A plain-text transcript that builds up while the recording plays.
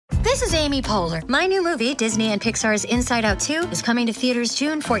This is Amy Poehler. My new movie, Disney and Pixar's Inside Out 2, is coming to theaters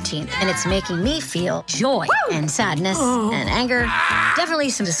June 14th, and it's making me feel joy and sadness and anger, definitely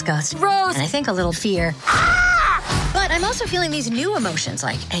some disgust, and I think a little fear. But I'm also feeling these new emotions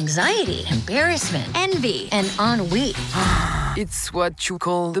like anxiety, embarrassment, envy, and ennui. It's what you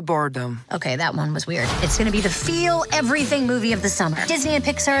call the boredom. Okay, that one was weird. It's gonna be the feel everything movie of the summer. Disney and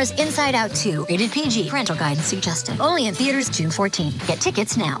Pixar's Inside Out 2, rated PG. Parental guidance suggested. Only in theaters June 14th. Get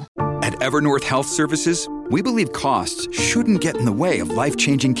tickets now. At Evernorth Health Services, we believe costs shouldn't get in the way of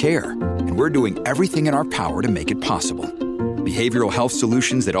life-changing care, and we're doing everything in our power to make it possible. Behavioral health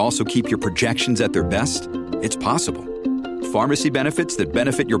solutions that also keep your projections at their best? It's possible. Pharmacy benefits that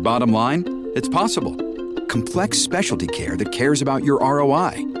benefit your bottom line? It's possible. Complex specialty care that cares about your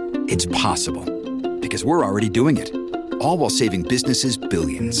ROI? It's possible. Because we're already doing it. All while saving businesses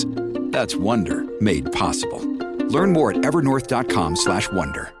billions. That's Wonder made possible. Learn more at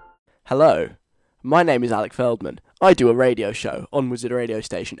evernorth.com/wonder. Hello, my name is Alec Feldman. I do a radio show on Wizard Radio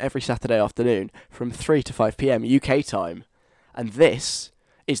Station every Saturday afternoon from 3 to 5 p.m. UK time. And this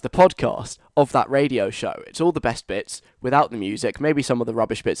is the podcast of that radio show. It's all the best bits without the music, maybe some of the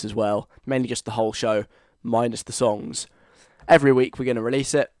rubbish bits as well, mainly just the whole show minus the songs. Every week we're going to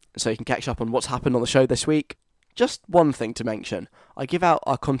release it so you can catch up on what's happened on the show this week. Just one thing to mention, I give out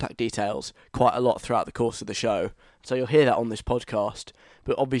our contact details quite a lot throughout the course of the show, so you'll hear that on this podcast,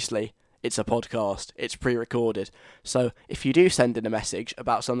 but obviously it's a podcast, it's pre-recorded, so if you do send in a message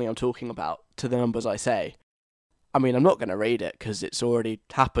about something I'm talking about to the numbers I say, I'm not going to read it because it's already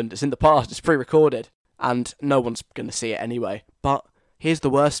happened, it's in the past, it's pre-recorded, and no one's going to see it anyway. But here's the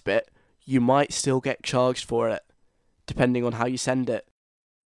worst bit, you might still get charged for it, depending on how you send it.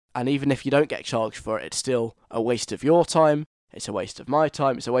 And even if you don't get charged for it, it's still a waste of your time, it's a waste of my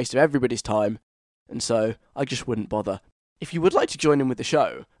time, it's a waste of everybody's time, and so I just wouldn't bother. If you would like to join in with the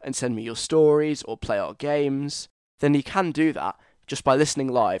show and send me your stories or play our games, then you can do that just by listening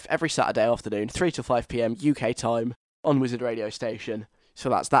live every Saturday afternoon, 3 to 5 p.m. UK time on Wizard Radio Station. So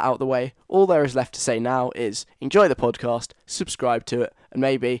that's that out the way. All there is left to say now is enjoy the podcast, subscribe to it, and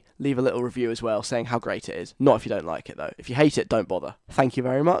maybe leave a little review as well saying how great it is. Not if you don't like it though. If you hate it, don't bother. Thank you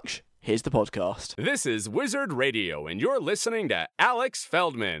very much. Here's the podcast. This is Wizard Radio, and you're listening to Alex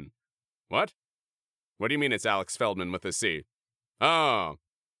Feldman. What? What do you mean it's Alex Feldman with a C? Oh,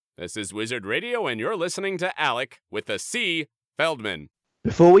 this is Wizard Radio, and you're listening to Alec with a C, Feldman.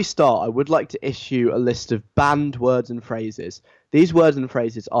 Before we start, I would like to issue a list of banned words and phrases. These words and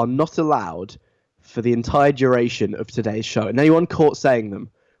phrases are not allowed for the entire duration of today's show, and anyone caught saying them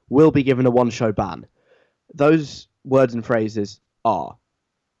will be given a one-show ban. Those words and phrases are,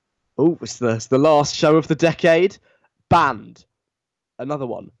 it's the last show of the decade, banned. Another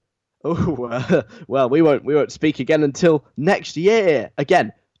one. Well, we won't speak again until next year.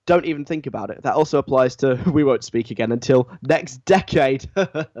 Again, don't even think about it. That also applies to we won't speak again until next decade.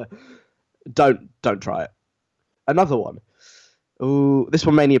 Don't try it. Another one. This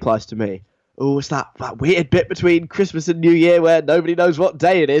one mainly applies to me. It's that weird bit between Christmas and New Year where nobody knows what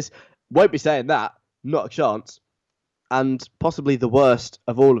day it is. Won't be saying that. Not a chance. And possibly the worst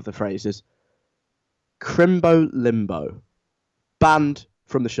of all of the phrases. Crimbo limbo. Banned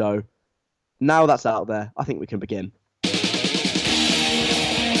from the show. Now that's out there, I think we can begin.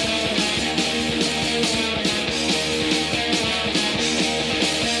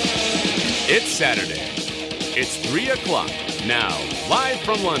 It's Saturday. It's 3 o'clock. Now, live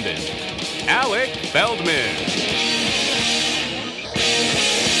from London, Alec Feldman.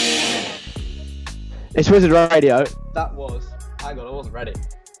 It's Wizard Radio. That was... Hang on, I wasn't ready.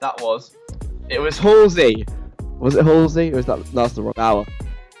 It was Halsey. Was it Halsey? Or was that's the wrong hour?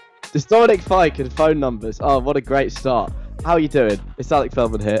 It's Dominic Fike and phone numbers. Oh, what a great start. How are you doing? It's Alec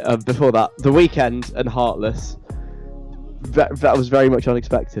Feldman here. Before that, The Weeknd and Heartless. That was very much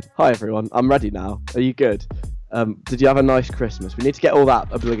unexpected. Hi, everyone. I'm ready now. Are you good? Did you have a nice Christmas? We need to get all that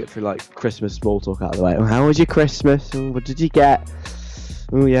obligatory, Christmas small talk out of the way. How was your Christmas? What did you get?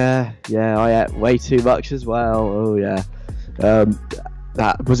 Oh, yeah, I ate way too much as well. Oh, yeah.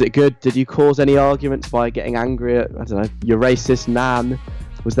 Was it good? Did you cause any arguments by getting angry at, your racist nan?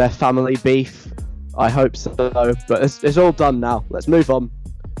 Was there family beef? I hope so, but it's all done now. Let's move on.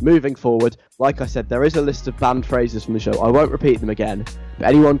 Moving forward, like I said, there is a list of banned phrases from the show. I won't repeat them again, but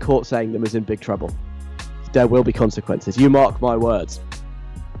anyone caught saying them is in big trouble. There will be consequences. You mark my words.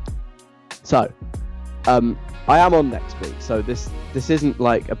 So, I am on next week, so this isn't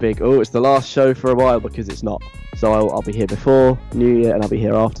like a big, it's the last show for a while, because it's not. So I'll be here before New Year and I'll be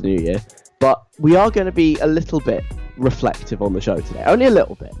here after New Year. But we are going to be a little bit reflective on the show today. Only a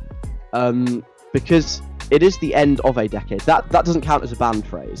little bit. Because it is the end of a decade. That doesn't count as a banned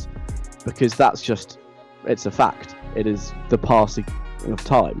phrase. because it's a fact. It is the passing of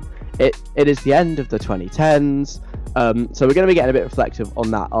time. It is the end of the 2010s. So we're going to be getting a bit reflective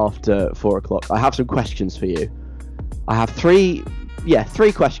on that after 4 o'clock. I have some questions for you. I have three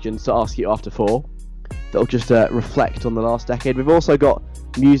questions to ask you after 4 that'll just reflect on the last decade. We've also got,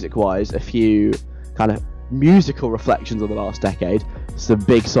 music-wise, a few kind of musical reflections on the last decade. Some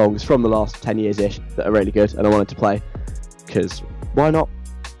big songs from the last 10 years-ish that are really good, and I wanted to play, because why not?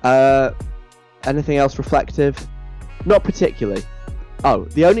 Anything else reflective? Not particularly. Oh,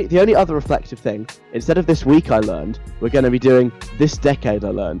 the only other reflective thing, instead of this week I learned, we're going to be doing this decade I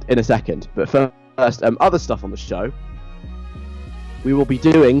learned in a second. But first, other stuff on the show. We will be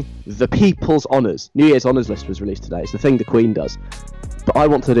doing the People's Honours. New Year's Honours list was released today. It's the thing the Queen does. But I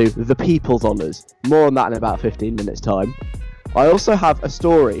want to do the People's Honours. More on that in about 15 minutes' time. I also have a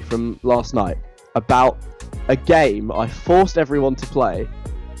story from last night about a game I forced everyone to play,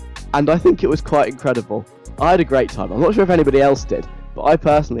 and I think it was quite incredible. I had a great time. I'm not sure if anybody else did, but I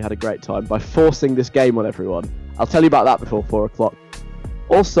personally had a great time by forcing this game on everyone. I'll tell you about that before 4 o'clock.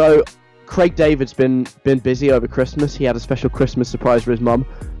 Also, Craig David's been busy over Christmas. He had a special Christmas surprise for his mum.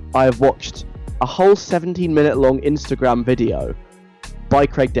 I have watched a whole 17-minute long Instagram video by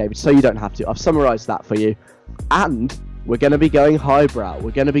Craig David, so you don't have to. I've summarised that for you. And we're going to be going highbrow.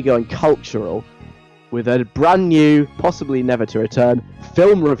 We're going to be going cultural with a brand new, possibly never to return,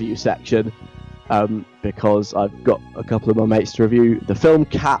 film review section. Because I've got a couple of my mates to review the film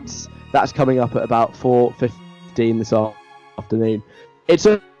Cats. That's coming up at about 4:15 this afternoon. It's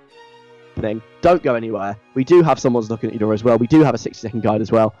a thing. Don't go anywhere. We do have Someone's Knocking at Your Door as well. We do have a 60-second guide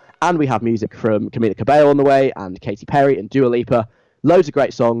as well. And we have music from Camila Cabello on the way, and Katy Perry and Dua Lipa. Loads of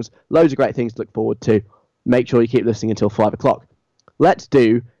great songs, loads of great things to look forward to. Make sure you keep listening until 5 o'clock. Let's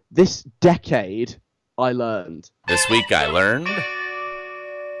do This Decade I Learned. This week I learned...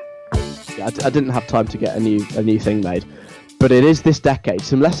 I didn't have time to get a new thing made, but it is this decade.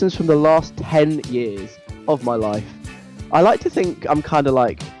 Some lessons from the last 10 years of my life. I like to think I'm kind of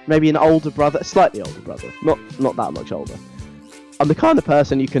like maybe an older brother, a slightly older brother, not that much older. I'm the kind of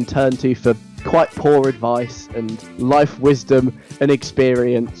person you can turn to for quite poor advice and life wisdom and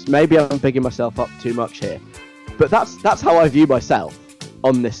experience. Maybe I'm bigging myself up too much here, but that's how I view myself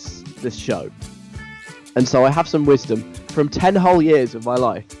on this show. And so I have some wisdom from 10 whole years of my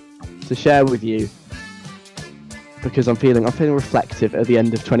life to share with you, because I'm feeling reflective at the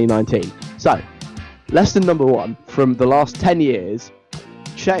end of 2019. So, lesson number 1 from the last 10 years: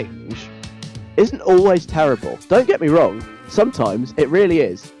 change isn't always terrible. Don't get me wrong, sometimes it really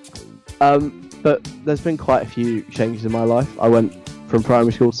is. But there's been quite a few changes in my life. I went from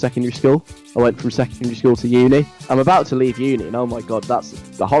primary school to secondary school. I went from secondary school to uni. I'm about to leave uni, and oh my god, that's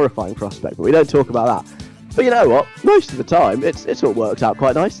the horrifying prospect, but we don't talk about that. But you know what? Most of the time, it's all worked out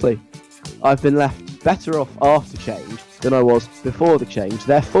quite nicely. I've been left better off after change than I was before the change.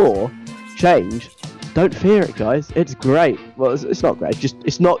 Therefore, change, don't fear it, guys. It's great. Well, it's not great.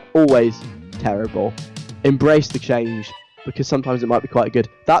 It's not always terrible. Embrace the change, because sometimes it might be quite good.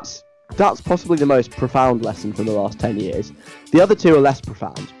 That's possibly the most profound lesson from the last 10 years. The other two are less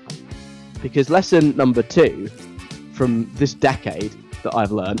profound, because lesson number 2 from this decade that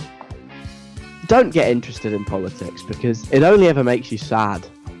I've learned: don't get interested in politics, because it only ever makes you sad.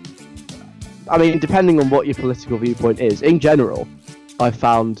 I mean, depending on what your political viewpoint is, in general, I've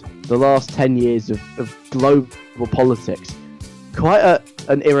found the last 10 years of global politics quite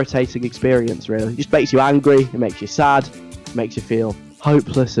an irritating experience, really. It just makes you angry, it makes you sad, it makes you feel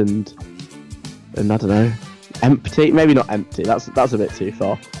hopeless and I don't know, empty. Maybe not empty, that's a bit too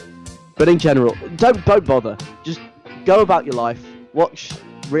far. But in general, don't bother. Just go about your life, watch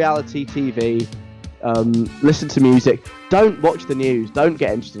reality TV, listen to music. Don't watch the news. Don't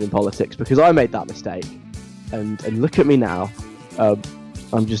get interested in politics, because I made that mistake. And look at me now.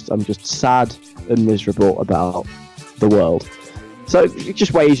 I'm just sad and miserable about the world. So it's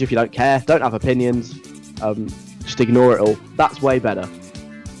just way easier if you don't care. Don't have opinions. Just ignore it all. That's way better.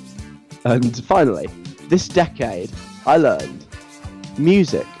 And finally, this decade I learned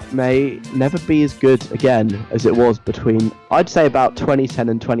music may never be as good again as it was between, I'd say, about 2010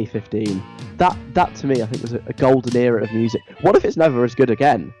 and 2015. That to me, I think, was a golden era of music. What if it's never as good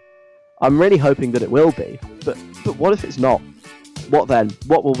again? I'm really hoping that it will be, but what if it's not? What then?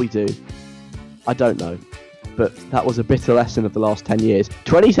 What will we do? I don't know. But that was a bitter lesson of the last 10 years.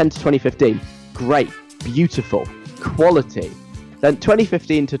 2010 to 2015, great, beautiful, quality. Then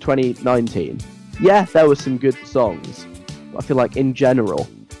 2015 to 2019, yeah, there were some good songs. But I feel like in general,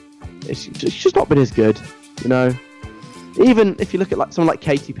 it's just not been as good, you know? Even if you look at someone like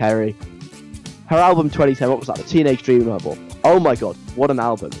Katy Perry, her album 2010, what was that? The Teenage Dream album. Oh my god, what an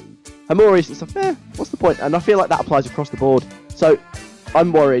album. And more recent stuff, what's the point? And I feel like that applies across the board. So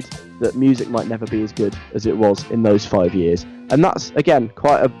I'm worried that music might never be as good as it was in those 5 years. And that's, again,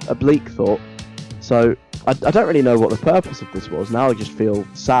 quite a bleak thought. So I don't really know what the purpose of this was. Now I just feel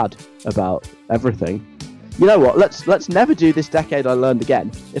sad about everything. You know what? Let's never do this decade I learned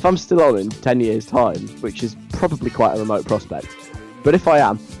again. If I'm still on in 10 years' time, which is probably quite a remote prospect, but if I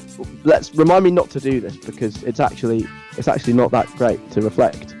am, let's remind me not to do this, because it's actually not that great to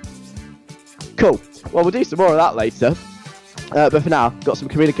reflect. Cool. Well, we'll do some more of that later. But for now, got some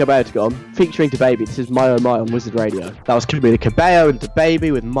Camila Cabello to go on, featuring DaBaby. This is My Oh My on Wizard Radio. That was Camila Cabello and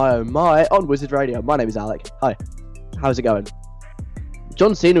DaBaby with My Oh My on Wizard Radio. My name is Alec. Hi. How's it going?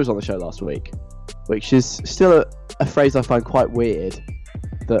 John Cena was on the show last week, which is still a phrase I find quite weird.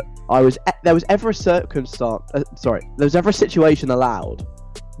 That there was ever a situation allowed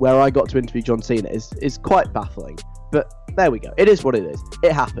where I got to interview John Cena is quite baffling. But there we go. It is what it is.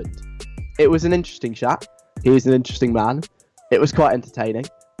 It happened. It was an interesting chat. He is an interesting man. It was quite entertaining.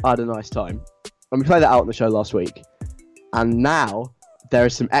 I had a nice time. And we played that out on the show last week. And now there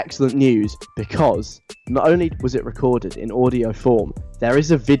is some excellent news, because not only was it recorded in audio form, there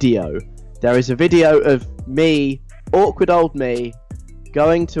is a video. There is a video of me, awkward old me,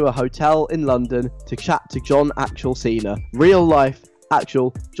 going to a hotel in London to chat to John actual Cena. Real life,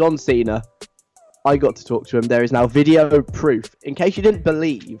 actual John Cena. I got to talk to him. There is now video proof, in case you didn't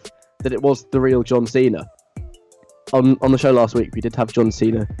believe that it was the real John Cena. On the show last week, we did have John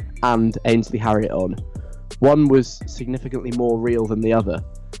Cena and Ainsley Harriott on. One was significantly more real than the other.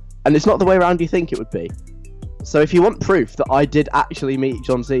 And it's not the way around you think it would be. So if you want proof that I did actually meet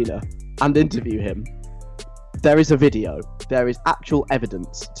John Cena and interview him, there is a video. There is actual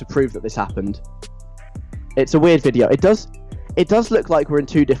evidence to prove that this happened. It's a weird video. It does look like we're in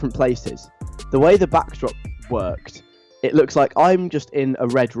two different places. The way the backdrop worked, it looks like I'm just in a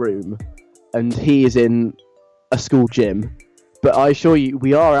red room and he is in a school gym, but I assure you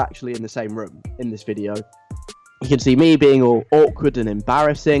we are actually in the same room in this video. You can see me being all awkward and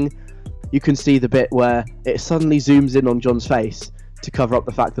embarrassing. You can see the bit where it suddenly zooms in on John's face to cover up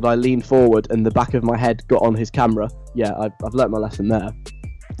the fact that I leaned forward and the back of my head got on his camera. Yeah, I've learnt my lesson there.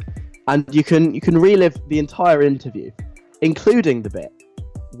 And you can relive the entire interview, including the bit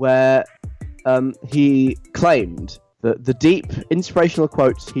where he claimed that the deep inspirational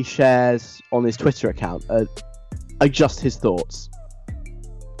quotes he shares on his Twitter account are just his thoughts.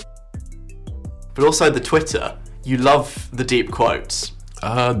 But also the Twitter, you love the deep quotes.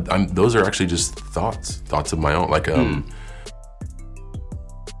 Those are actually just thoughts of my own.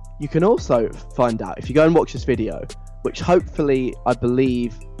 You can also find out, if you go and watch this video, which hopefully, I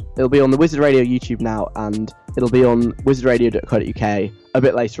believe, it'll be on the Wizard Radio YouTube now, and it'll be on wizardradio.co.uk a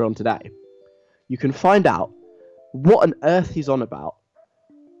bit later on today. You can find out what on earth he's on about,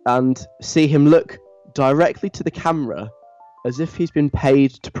 and see him look directly to the camera as if he's been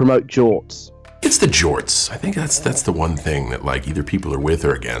paid to promote jorts. It's the jorts. I think that's the one thing that either people are with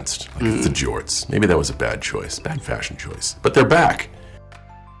or against. It's the jorts. Maybe that was a bad fashion choice. But they're back.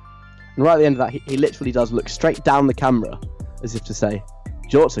 And right at the end of that, he literally does look straight down the camera as if to say,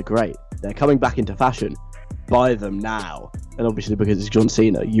 jorts are great. They're coming back into fashion. Buy them now. And obviously because it's John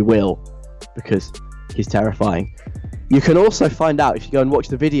Cena, you will, because he's terrifying. You can also find out, if you go and watch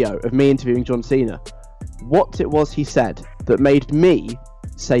the video of me interviewing John Cena, what it was he said that made me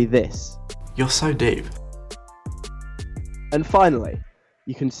say this. You're so deep. And finally,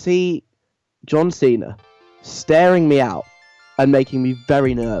 you can see John Cena staring me out and making me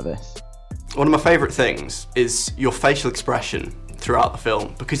very nervous. One of my favourite things is your facial expression throughout the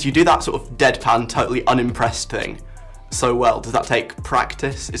film, because you do that sort of deadpan, totally unimpressed thing so well. Does that take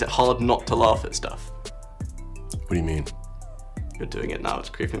practice? Is it hard not to laugh at stuff? What do you mean? You're doing it now, it's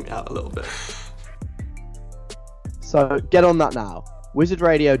creeping me out a little bit. So get on that now.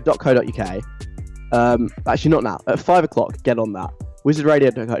 wizardradio.co.uk. Actually, not now. At 5 o'clock, get on that.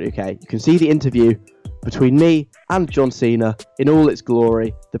 wizardradio.co.uk. You can see the interview between me and John Cena in all its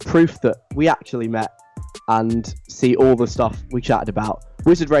glory, the proof that we actually met, and see all the stuff we chatted about.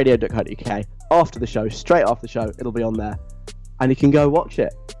 wizardradio.co.uk. After the show, straight after the show, it'll be on there, and you can go watch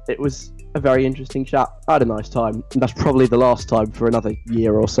it. It was a very interesting chat. I had a nice time, and that's probably the last time for another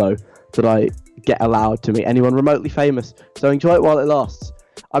year or so that I get allowed to meet anyone remotely famous, so enjoy it while it lasts.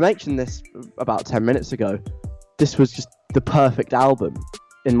 I mentioned this about 10 minutes ago. This was just the perfect album,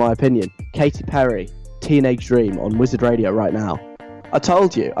 in my opinion. Katy Perry, Teenage Dream on Wizard Radio right now. I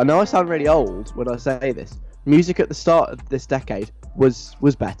told you, I know I sound really old when I say this. Music at the start of this decade was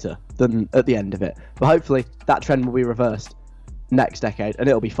better than at the end of it, but hopefully that trend will be reversed next decade and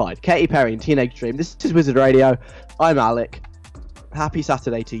it'll be fine. Katy Perry and Teenage Dream. This is Wizard Radio. I'm Alec. happy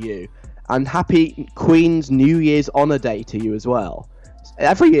Saturday to you, and happy Queen's New Year's Honour Day to you as well.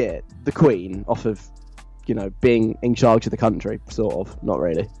 Every year, the Queen, off of, being in charge of the country, sort of, not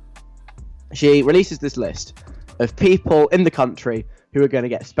really, she releases this list of people in the country who are going to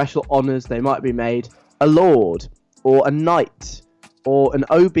get special honours. They might be made a lord, or a knight, or an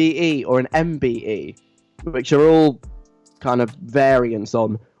OBE, or an MBE, which are all kind of variants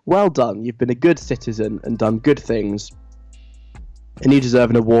on, well done, you've been a good citizen and done good things, and you deserve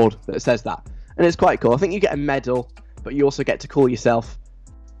an award that says that. And it's quite cool. I think you get a medal, but you also get to call yourself,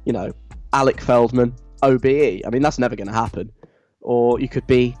 Alec Feldman, OBE. I mean, that's never going to happen. Or you could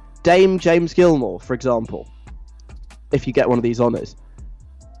be Dame James Gilmore, for example, if you get one of these honours.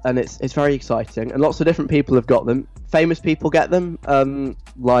 And it's very exciting. And lots of different people have got them. Famous people get them,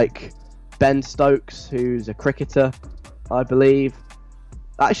 like Ben Stokes, who's a cricketer, I believe.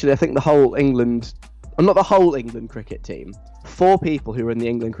 Actually, I think the whole England... not the whole England cricket team. 4 people who were in the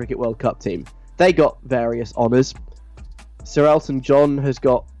England Cricket World Cup team. They got various honours. Sir Elton John has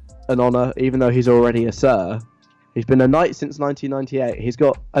got an honour, even though he's already a Sir. He's been a knight since 1998. He's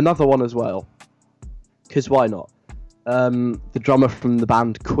got another one as well. Because why not? The drummer from the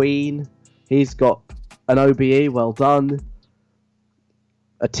band Queen, he's got an OBE, well done.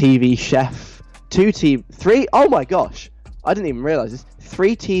 A TV chef. 3, oh my gosh, I didn't even realise this.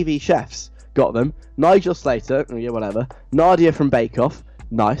 3 TV chefs got them. Nigel Slater, yeah, whatever. Nadia from Bake Off,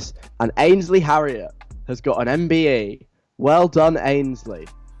 nice. And Ainsley Harriott has got an MBE. Well done, Ainsley.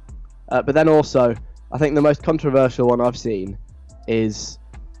 But then also, I think the most controversial one I've seen is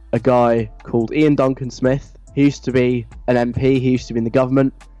a guy called Ian Duncan Smith. He used to be an MP, he used to be in the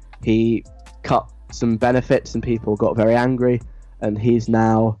government. He cut some benefits and people got very angry, and he's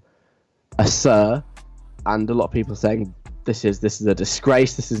now a Sir. And a lot of people are saying this is a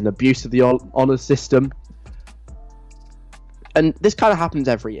disgrace, this is an abuse of the honours system. And this kind of happens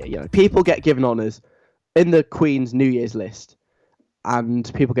every year, People get given honours in the Queen's New Year's list,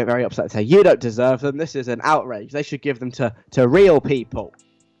 and people get very upset and say, you don't deserve them, this is an outrage, they should give them to real people.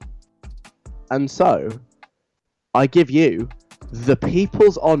 And so, I give you the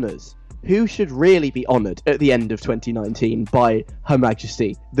People's Honours, who should really be honoured at the end of 2019 by Her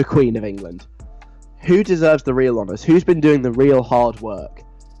Majesty, the Queen of England. Who deserves the real honours? Who's been doing the real hard work?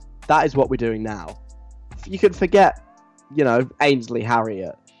 That is what we're doing now. You could forget, Ainsley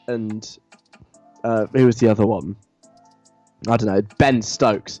Harriott and who was the other one? I don't know, Ben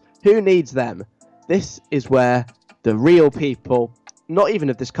Stokes. Who needs them? This is where the real people, not even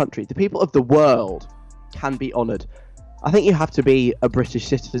of this country, the people of the world can be honoured. I think you have to be a British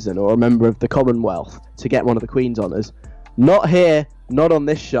citizen or a member of the Commonwealth to get one of the Queen's honours. Not here, not on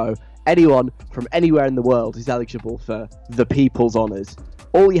this show. Anyone from anywhere in the world is eligible for the People's Honours.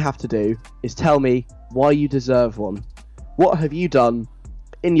 All you have to do is tell me why you deserve one. What have you done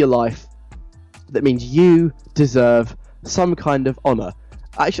in your life that means you deserve some kind of honour?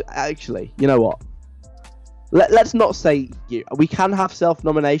 Actually, you know what? Let's not say you. We can have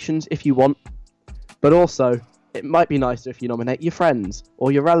self-nominations if you want, but also it might be nicer if you nominate your friends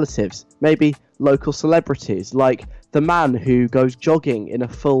or your relatives, maybe local celebrities, like the man who goes jogging in a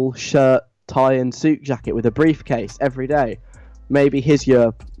full shirt, tie and suit jacket with a briefcase every day. Maybe he's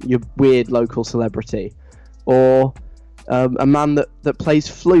your weird local celebrity. Or a man that plays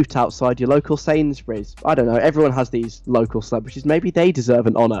flute outside your local Sainsbury's. I don't know, everyone has these local celebrities. Maybe they deserve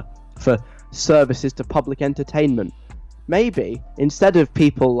an honour for services to public entertainment. Maybe, instead of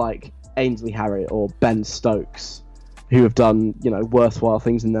people like Ainsley Harriott or Ben Stokes, who have done, worthwhile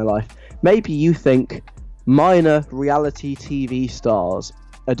things in their life, maybe you think minor reality TV stars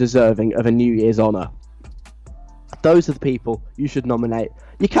are deserving of a New Year's honour. Those are the people you should nominate.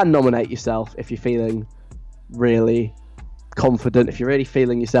 You can nominate yourself if you're feeling really confident, if you're really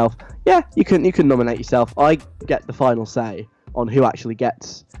feeling yourself. Yeah, you can nominate yourself. I get the final say on who actually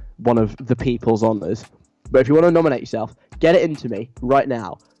gets one of the People's Honours. But if you want to nominate yourself, get it into me right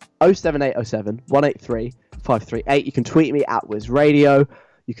now. 07807 183 538. You can tweet me at WizRadio.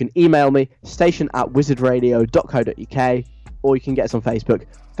 You can email me, station@wizardradio.co.uk, or you can get us on Facebook,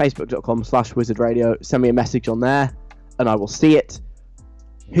 facebook.com/wizardradio. Send me a message on there, and I will see it.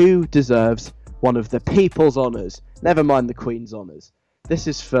 Who deserves one of the People's Honours? Never mind the Queen's Honours. This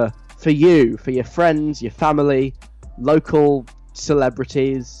is for you, for your friends, your family, local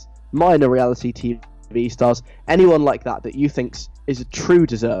celebrities, minor reality TV stars, anyone like that you think is a true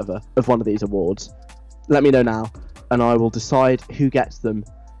deserver of one of these awards. Let me know now, and I will decide who gets them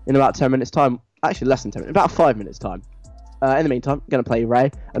in about 10 minutes time. Actually, less than 10 minutes, about 5 minutes time. In the meantime, I'm going to play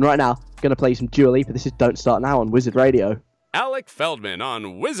Ray, and right now, I'm going to play some Dua Lipa. This is Don't Start Now on Wizard Radio. Alec Feldman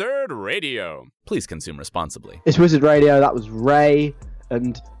on Wizard Radio. Please consume responsibly. It's Wizard Radio. That was Ray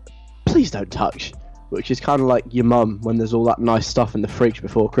and Please Don't Touch, which is kind of like your mum when there's all that nice stuff in the fridge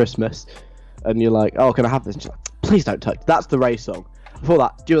before Christmas, and you're like, oh, can I have this? And she's like, please don't touch. That's the Ray song. Before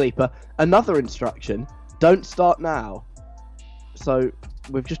that, Dua Lipa. Another instruction: don't start now. So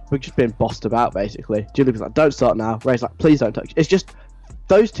we've just been bossed about basically. Dua Lipa's like, don't start now. Ray's like, please don't touch. It's just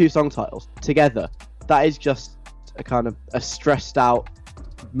those two song titles together. That is just a kind of a stressed out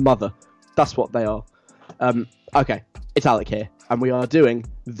mother. That's what they are. Okay, it's Alec here, and we are doing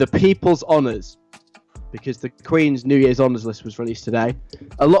the People's Honours, because the Queen's New Year's Honours list was released today.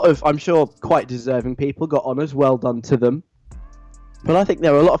 A lot of, I'm sure, quite deserving people got honours, well done to them. But I think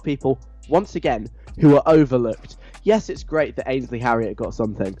there are a lot of people, once again, who are overlooked. Yes, it's great that Ainsley Harriott got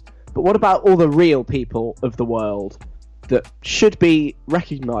something, but what about all the real people of the world that should be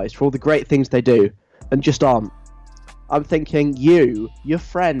recognised for all the great things they do and just aren't? I'm thinking you, your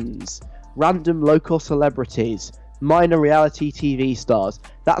friends, random local celebrities, minor reality TV stars.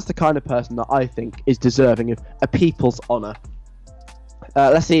 That's the kind of person that I think is deserving of a People's Honour.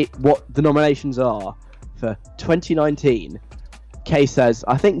 Let's see what the nominations are for 2019. Kay says,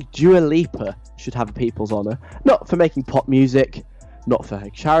 I think Dua Lipa should have a People's Honour. Not for making pop music, not for her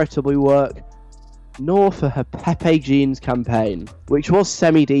charitable work, nor for her Pepe Jeans campaign, which was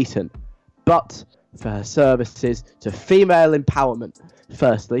semi-decent, but for her services to female empowerment.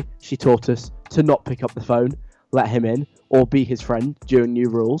 Firstly, she taught us to not pick up the phone, let him in, or be his friend during New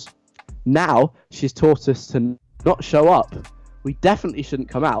Rules. Now, she's taught us to not show up. We definitely shouldn't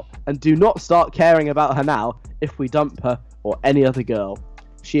come out, and do not start caring about her now if we dump her or any other girl.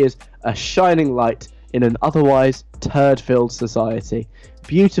 She is a shining light in an otherwise turd-filled society.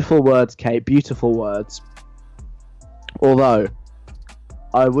 Beautiful words, Kate, beautiful words. Although,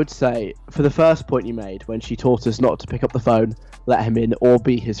 I would say, for the first point you made, when she taught us not to pick up the phone, let him in, or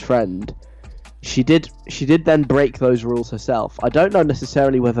be his friend, she did then break those rules herself. I don't know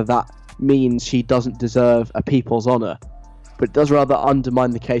necessarily whether that means she doesn't deserve a People's Honour, but it does rather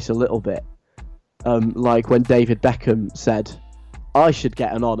undermine the case a little bit. Like when David Beckham said, I should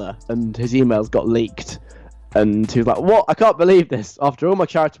get an honour, and his emails got leaked, and he was like, what? I can't believe this. After all my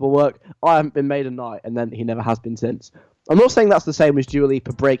charitable work, I haven't been made a knight, and then he never has been since. I'm not saying that's the same as Dua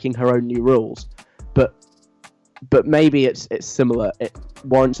Lipa breaking her own new rules, but maybe it's similar. It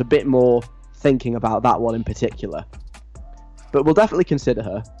warrants a bit more thinking about that one in particular. But we'll definitely consider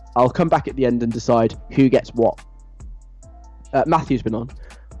her. I'll come back at the end and decide who gets what. Matthew's been on.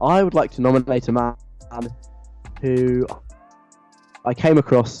 I would like to nominate a man who I came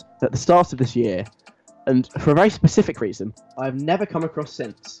across at the start of this year, and for a very specific reason, I've never come across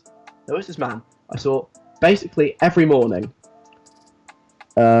since. There was this man I saw basically every morning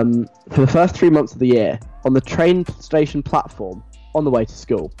for the first 3 months of the year on the train station platform on the way to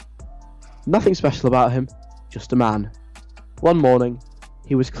school. Nothing special about him, just a man. One morning,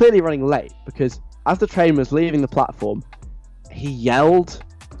 he was clearly running late because as the train was leaving the platform, he yelled,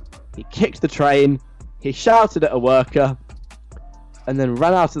 he kicked the train, he shouted at a worker, and then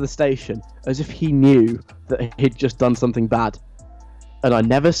ran out of the station as if he knew that he'd just done something bad. And I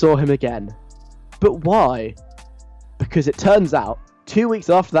never saw him again. But why? Because it turns out, 2 weeks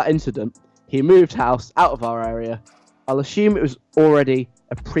after that incident, he moved house out of our area. I'll assume it was already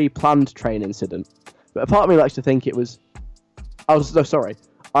a pre-planned train incident. But a part of me likes to think it was... I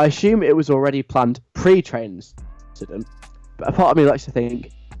assume it was already planned pre-train incident. But a part of me likes to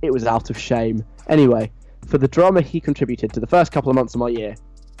think it was out of shame. Anyway, for the drama he contributed to the first couple of months of my year,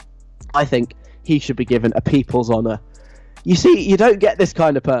 I think he should be given a People's Honour. You see, you don't get this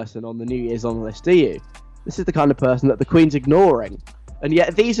kind of person on the New Year's Honour list, do you? This is the kind of person that the Queen's ignoring. And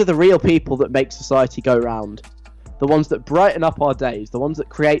yet these are the real people that make society go round. The ones that brighten up our days, the ones that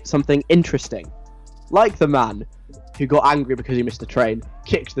create something interesting. Like the man who got angry because he missed a train,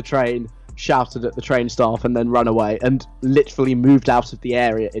 kicked the train, shouted at the train staff and then ran away and literally moved out of the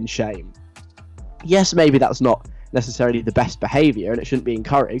area in shame. Yes, maybe that's not necessarily the best behaviour and it shouldn't be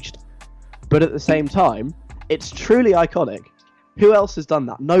encouraged, but at the same time, it's truly iconic. Who else has done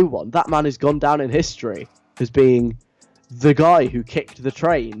that? No one. That man has gone down in history as being the guy who kicked the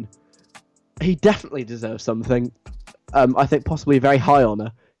train. He definitely deserves something. I think possibly a very high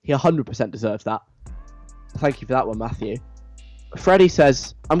honour. He 100% deserves that. Thank you for that one, Matthew. Freddie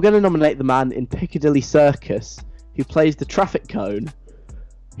says, I'm going to nominate the man in Piccadilly Circus who plays the traffic cone.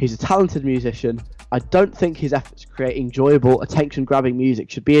 He's a talented musician. I don't think his efforts to create enjoyable, attention-grabbing music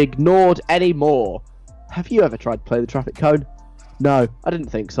should be ignored anymore. Have you ever tried to play the traffic cone? No, I didn't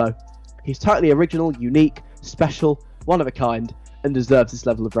think so. He's totally original, unique, special, one of a kind, and deserves this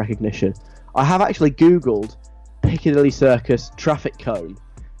level of recognition. I have actually Googled Piccadilly Circus traffic cone.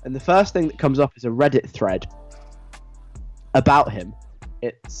 And the first thing that comes up is a Reddit thread about him.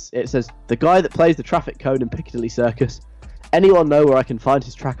 It says, the guy that plays the traffic cone in Piccadilly Circus. Anyone know where I can find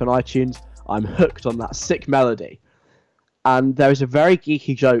his track on iTunes? I'm hooked on that sick melody. And there is a very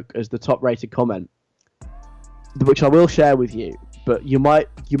geeky joke as the top rated comment, which I will share with you, but you might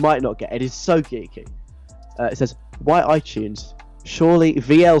not get. It is so geeky. It says, why iTunes? Surely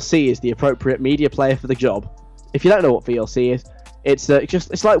VLC is the appropriate media player for the job. If you don't know what VLC is,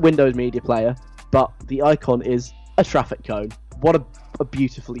 it's like Windows Media Player, but the icon is a traffic cone. What a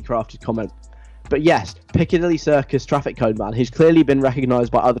beautifully crafted comment. But yes, Piccadilly Circus traffic cone man, he's clearly been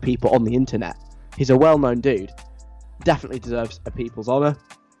recognised by other people on the internet. He's a well-known dude. Definitely deserves a People's Honour,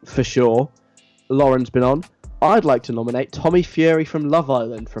 for sure. Lauren's been on. I'd like to nominate Tommy Fury from Love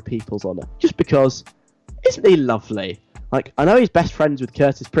Island for a People's Honour, just because, isn't he lovely? Like, I know he's best friends with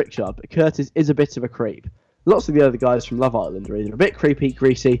Curtis Pritchard, but Curtis is a bit of a creep. Lots of the other guys from Love Island are either a bit creepy,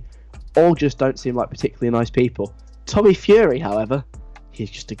 greasy, or just don't seem like particularly nice people. Tommy Fury, however, he's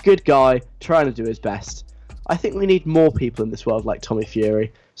just a good guy, trying to do his best. I think we need more people in this world like Tommy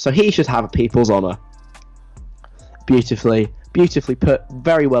Fury, so he should have a People's Honour. Beautifully put,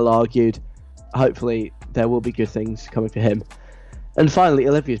 very well argued. Hopefully there will be good things coming for him. And finally,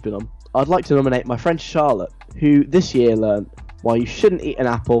 Olivia's been on. I'd like to nominate my friend Charlotte, who this year learnt why you shouldn't eat an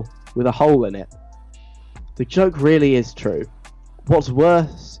apple with a hole in it. The joke really is true. The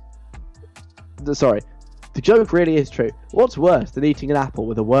joke really is true. What's worse than eating an apple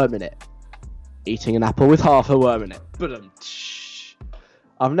with a worm in it? Eating an apple with half a worm in it.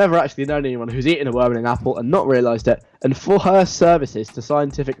 I've never actually known anyone who's eaten a worm in an apple and not realised it, and for her services to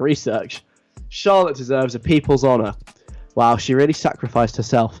scientific research, Charlotte deserves a People's Honour. Wow, she really sacrificed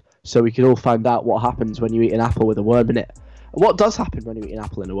herself so we could all find out what happens when you eat an apple with a worm in it. What does happen when you eat an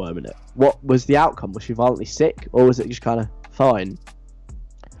apple and a worm in it? What was the outcome? Was she violently sick, or was it just kind of fine?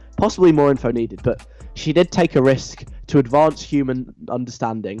 Possibly more info needed, but she did take a risk to advance human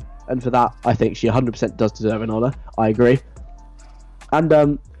understanding, and for that, I think she 100% does deserve an honour. I agree.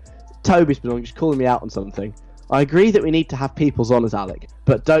 And Toby's been just calling me out on something. I agree that we need to have People's Honours, Alec,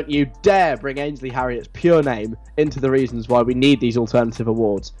 but don't you dare bring Ainsley Harriot's pure name into the reasons why we need these alternative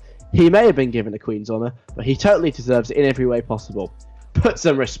awards. He may have been given a Queen's Honour, but he totally deserves it in every way possible. Put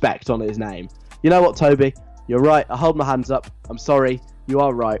some respect on his name. You know what, Toby? You're right. I hold my hands up. I'm sorry. You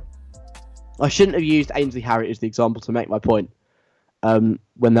are right. I shouldn't have used Ainsley Harriot as the example to make my point,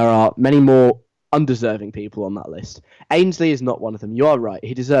 when there are many more undeserving people on that list. Ainsley is not one of them. You are right.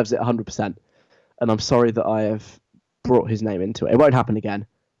 He deserves it 100%. And I'm sorry that I have brought his name into it. It won't happen again.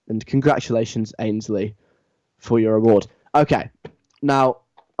 And congratulations, Ainsley, for your award. Okay, now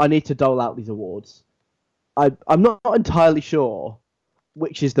I need to dole out these awards. I'm not entirely sure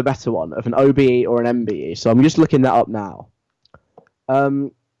which is the better one, of an OBE or an MBE, so I'm just looking that up now.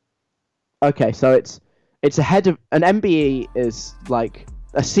 Okay, so it's ahead of... An MBE is like...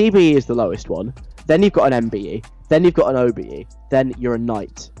 A CBE is the lowest one. Then you've got an MBE. Then you've got an OBE. Then you're a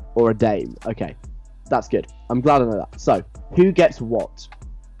knight or a dame. Okay, that's good. I'm glad I know that. So, who gets what?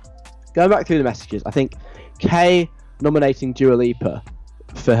 Going back through the messages, I think Kay nominating Dua Lipa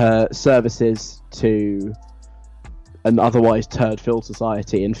for her services to an otherwise turd-filled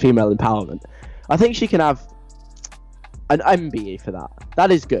society and female empowerment. I think she can have an MBE for that. That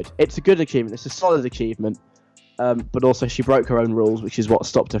is good. It's a good achievement. It's a solid achievement. But also she broke her own rules, which is what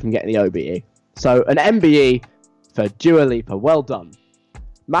stopped her from getting the OBE. So an MBE for Dua Lipa. Well done.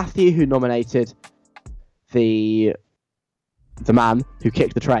 Matthew, who nominated the man who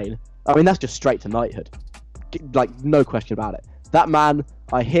kicked the train. I mean, that's just straight to knighthood. Like, no question about it. That man,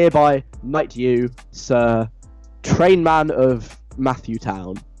 I hereby knight you, Sir Trainman of Matthew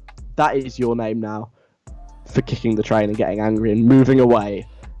Town. That is your name now for kicking the train and getting angry and moving away.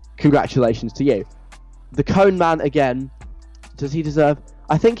 Congratulations to you. The Cone Man, again, does he deserve...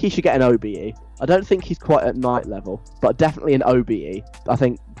 I think he should get an OBE. I don't think he's quite at knight level, but definitely an OBE. I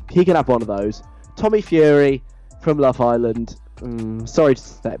think he can have one of those. Tommy Fury from Love Island. Sorry to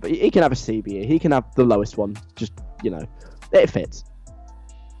say, but he can have a CBE. He can have the lowest one. Just, it fits.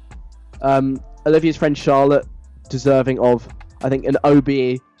 Olivia's friend Charlotte, deserving of, I think, an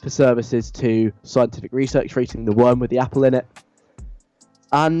OBE for services to scientific research, for eating the worm with the apple in it.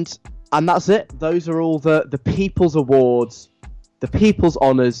 And that's it. Those are all the People's Awards, the People's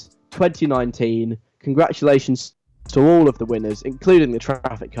Honours 2019. Congratulations to all of the winners, including the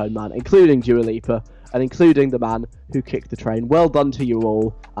Traffic Cone Man, including Dua Lipa, and including the man who kicked the train. Well done to you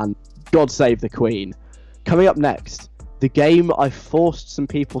all, and God save the Queen. Coming up next, the game I forced some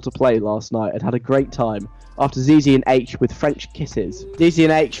people to play last night and had a great time after ZZ and H with French Kisses. ZZ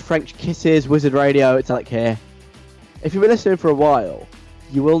and H, French Kisses, Wizard Radio, it's Alec here. if you've been listening for a while,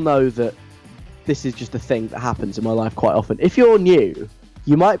 you will know that this is just a thing that happens in my life quite often. If you're new,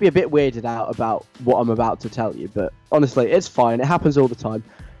 you might be a bit weirded out about what I'm about to tell you, but honestly, it's fine. It happens all the time.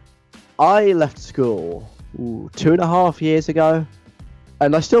 I left school 2.5 years ago,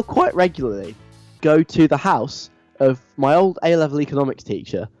 and I still quite regularly go to the house of my old A-level economics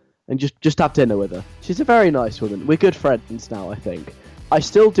teacher and just have dinner with her. She's a very nice woman. We're good friends now, I think. I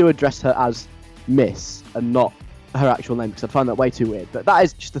still do address her as Miss and not her actual name because I find that way too weird, but that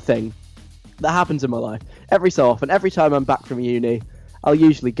is just a thing that happens in my life every so often. Every time I'm back from uni, I'll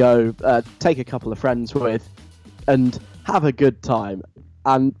usually go take a couple of friends with and have a good time,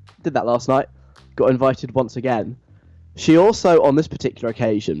 and did that last night. Got invited once again. She also, on this particular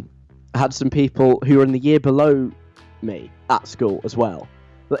occasion, had some people who were in the year below me at school as well.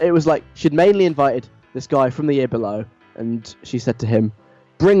 It was like she'd mainly invited this guy from the year below, and she said to him,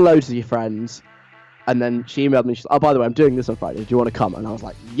 bring loads of your friends. And then she emailed me, she's like, oh, by the way, I'm doing this on Friday, do you want to come? And I was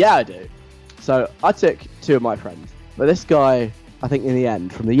like, yeah, I do. So I took 2 of my friends, but this guy, I think in the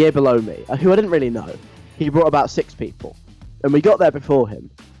end, from the year below me, who I didn't really know, he brought about 6 people, and we got there before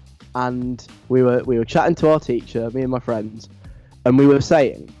him, and we were chatting to our teacher, me and my friends, and we were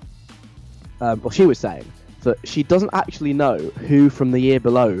saying, she was saying, that she doesn't actually know who from the year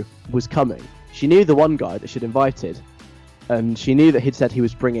below was coming. She knew the one guy that she'd invited, and she knew that he'd said he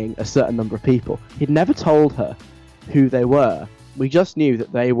was bringing a certain number of people. He'd never told her who they were. We just knew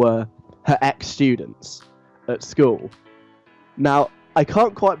that they were her ex-students at school. Now, I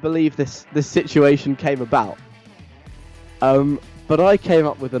can't quite believe this situation came about, but I came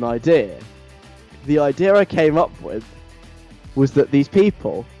up with an idea. The idea I came up with was that these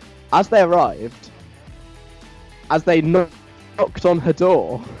people, as they arrived, as they knocked on her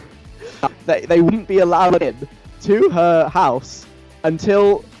door, they wouldn't be allowed in to her house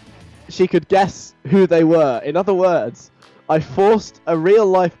until she could guess who they were. In other words, I forced a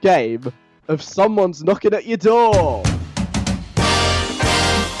real-life game of someone's knocking at your door.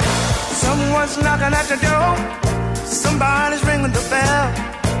 Someone's knocking at the door. Somebody's ringing the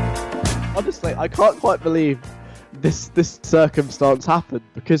bell. Honestly, I can't quite believe this circumstance happened,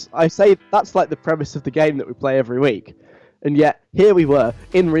 because I say that's like the premise of the game that we play every week, and yet here we were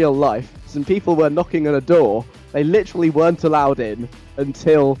in real life. Some people were knocking on a door. They literally weren't allowed in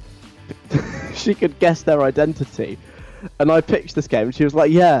until she could guess their identity. And I pitched this game, and she was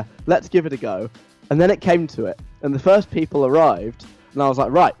like, yeah, let's give it a go. And then it came to it, and the first people arrived, and I was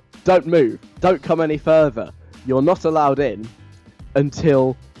like, right, don't move, don't come any further. You're not allowed in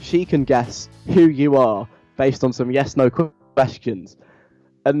until she can guess who you are based on some yes-no questions.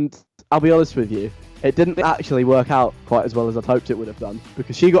 And I'll be honest with you, it didn't actually work out quite as well as I'd hoped it would have done,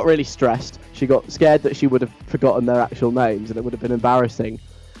 because she got really stressed. She got scared that she would have forgotten their actual names, and it would have been embarrassing.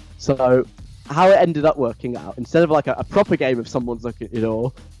 So how it ended up working out, instead of like a proper game of someone's looking at your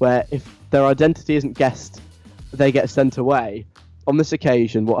door, where if their identity isn't guessed, they get sent away, on this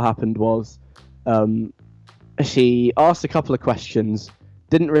occasion what happened was she asked a couple of questions,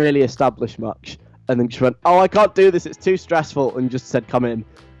 didn't really establish much, and then she went, oh, I can't do this, it's too stressful, and just said come in,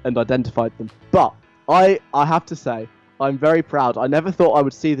 and identified them. But I have to say, I'm very proud. I never thought I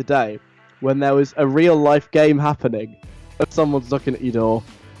would see the day when there was a real life game happening and someone's looking at your door,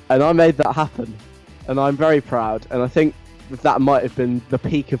 and I made that happen, and I'm very proud, and I think that might have been the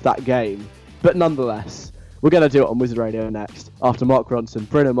peak of that game. But nonetheless, we're going to do it on Wizard Radio next, after Mark Ronson,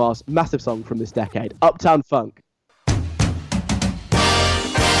 Bruno Mars, massive song from this decade, Uptown Funk.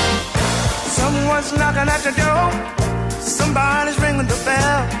 Someone's knocking at the door. Somebody's ringing the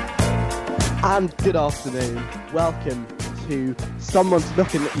bell. And good afternoon. Welcome to Someone's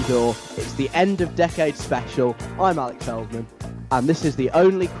Knocking at Your Door. It's the end of decade special. I'm Alex Feldman, and this is the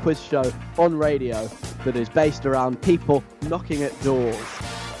only quiz show on radio that is based around people knocking at doors.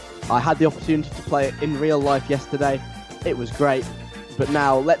 I had the opportunity to play it in real life yesterday. It was great, but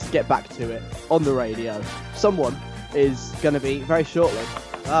now let's get back to it on the radio. Someone is going to be very shortly.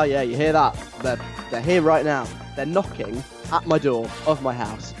 Oh yeah, you hear that? They're here right now. They're knocking at my door of my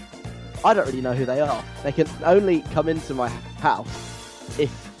house. I don't really know who they are. They can only come into my house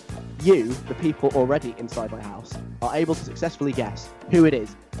if you, the people already inside my house, are able to successfully guess who it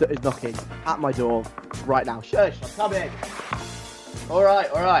is that is knocking at my door right now. Shush, I'm coming!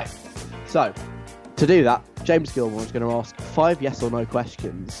 Alright. So, to do that, James Gilmore is going to ask 5 yes or no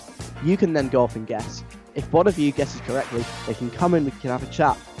questions. You can then go off and guess. If one of you guesses correctly, they can come in, we can have a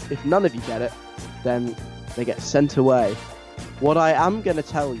chat. If none of you get it, then they get sent away. What I am going to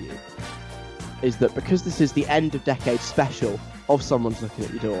tell you is that because this is the end of decade special of Someone's Looking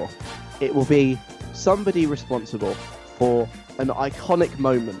at Your Door, it will be somebody responsible for an iconic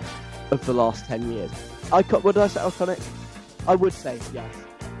moment of the last 10 years. What did I say? Iconic? I would say yes.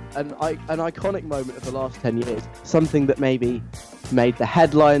 An iconic moment of the last 10 years. Something that maybe made the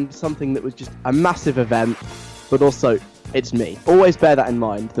headline. Something that was just a massive event. But also, it's me. Always bear that in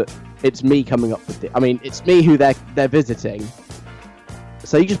mind. That it's me coming up with it. I mean, it's me who they're visiting.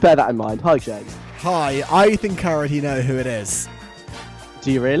 So you just bear that in mind. Hi, James. Hi. I think I already know who it is.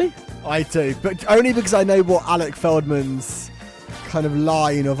 Do you really? I do, but only because I know what Alec Feldman's kind of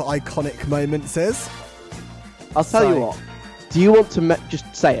line of iconic moments is. I'll tell you what. Do you want to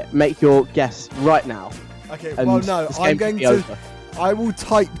just say it? Make your guess right now. Okay, well, no, I'm going to... Over. I will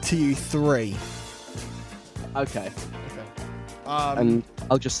type to you 3. Okay. And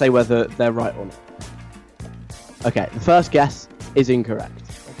I'll just say whether they're right or not. Okay, the first guess is incorrect.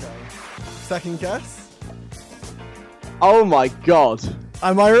 Okay. Second guess? Oh my god.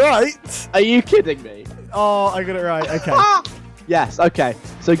 Am I right? Are you kidding me? Oh, I got it right, okay. Yes, okay.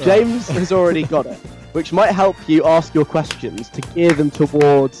 So James has already got it, which might help you ask your questions to gear them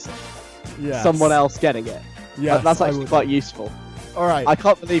towards someone else getting it. Yes, that's actually quite useful. Alright. I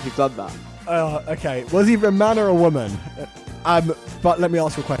can't believe you've done that. Okay, was he a man or a woman? But let me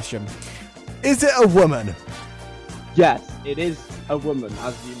ask you a question. Is it a woman? Yes, it is a woman,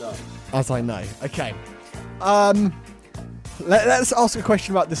 as you know. As I know. Okay. Let's ask a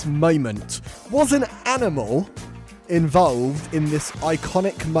question about this moment. Was an animal involved in this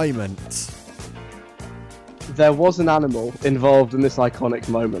iconic moment? There was an animal involved in this iconic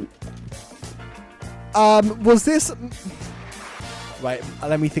moment. Was this... Wait,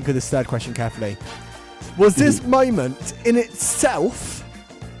 let me think of this third question carefully. Was this moment in itself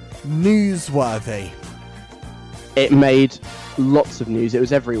newsworthy? It made lots of news. It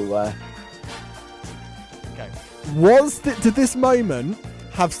was everywhere. Okay. Did this moment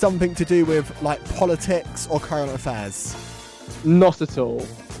have something to do with like politics or current affairs? Not at all.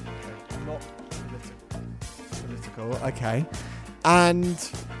 Okay. Not political. Okay.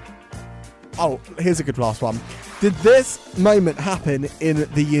 And here's a good last one. Did this moment happen in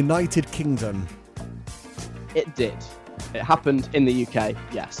the United Kingdom? It did. It happened in the UK,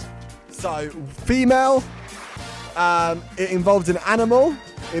 yes. So, female, it involved an animal,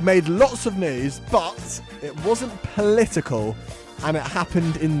 it made lots of news, but it wasn't political, and it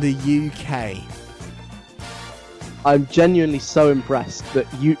happened in the UK. I'm genuinely so impressed that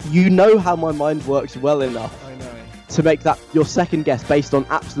you know how my mind works well enough to make that your second guess based on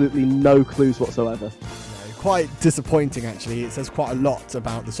absolutely no clues whatsoever. Quite disappointing, actually. It says quite a lot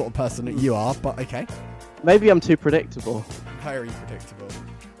about the sort of person that you are, but okay. Maybe I'm too predictable. Very predictable.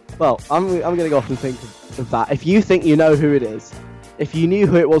 Well, I'm going to go off and think of that. If you think you know who it is, if you knew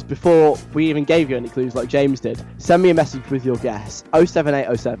who it was before we even gave you any clues like James did, send me a message with your guess.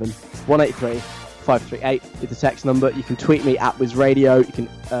 07807 183 538 is the text number. You can tweet me at WizRadio. You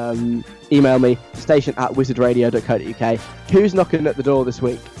can email me, station@wizardradio.co.uk. Who's knocking at the door this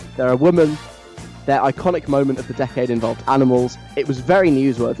week? They're a woman. Their iconic moment of the decade involved animals. It was very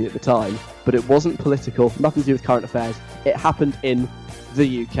newsworthy at the time, but it wasn't political, nothing to do with current affairs. It happened in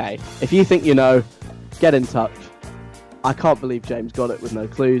the UK. If you think you know, get in touch. I can't believe James got it with no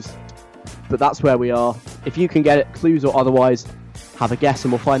clues, but that's where we are. If you can get it, clues or otherwise, have a guess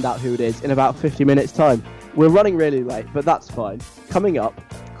and we'll find out who it is in about 50 minutes time. We're running really late, but that's fine. Coming up,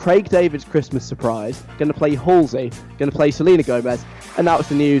 Craig David's Christmas surprise, going to play Halsey, going to play Selena Gomez, and now it's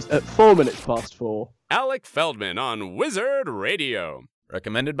the news at 4:04. Alec Feldman on Wizard Radio.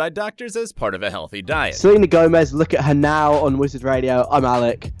 Recommended by doctors as part of a healthy diet. Selena Gomez, look at her now on Wizard Radio. I'm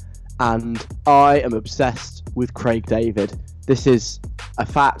Alec, and I am obsessed with Craig David. This is a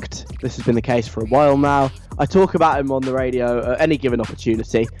fact. This has been the case for a while now. I talk about him on the radio at any given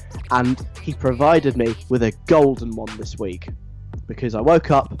opportunity, and he provided me with a golden one this week. Because I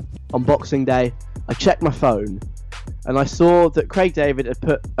woke up on Boxing Day, I checked my phone, and I saw that Craig David had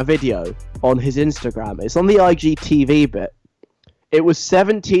put a video on his Instagram. It's on the IGTV bit. It was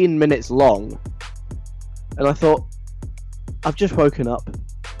 17 minutes long. And I thought, I've just woken up.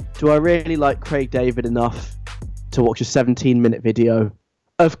 Do I really like Craig David enough to watch a 17-minute video?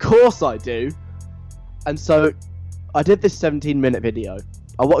 Of course I do. And so I did this 17-minute video.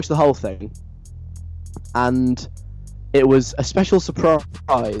 I watched the whole thing. And it was a special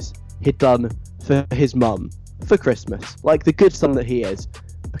surprise he'd done for his mum for Christmas, like the good son that he is,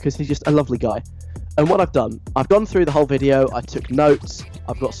 because he's just a lovely guy. And what I've done, I've gone through the whole video, I took notes,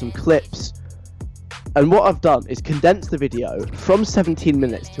 I've got some clips, and what I've done is condense the video from 17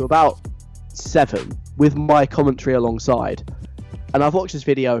 minutes to about 7 with my commentary alongside. And I've watched this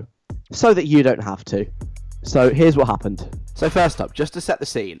video so that you don't have to. So here's what happened. So first up, just to set the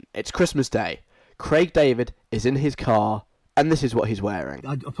scene, it's Christmas Day. Craig David is in his car, and this is what he's wearing.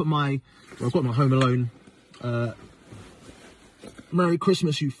 I've got my Home Alone Merry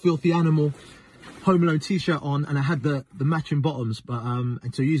Christmas, you filthy animal, Home Alone t-shirt on, and I had the matching bottoms, but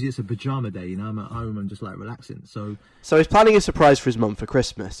and so usually it's a pajama day, you know, I'm at home and just like relaxing, so he's planning a surprise for his mum for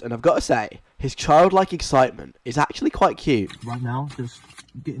Christmas, and I've got to say, his childlike excitement is actually quite cute. Right now, just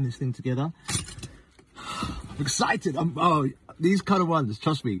getting this thing together. I'm excited. These kind of ones,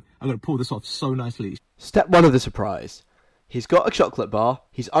 trust me, I'm going to pull this off so nicely. Step 1 of the surprise. He's got a chocolate bar,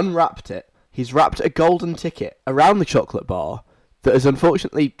 he's unwrapped it, he's wrapped a golden ticket around the chocolate bar that has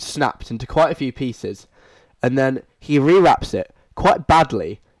unfortunately snapped into quite a few pieces, and then he rewraps it quite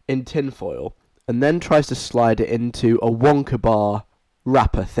badly in tinfoil, and then tries to slide it into a Wonka bar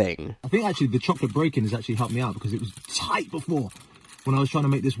wrapper thing. I think actually the chocolate breaking has actually helped me out, because it was tight before when I was trying to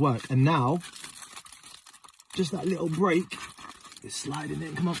make this work, and now just that little break is sliding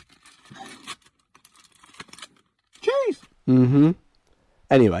in. Come on. Cheese!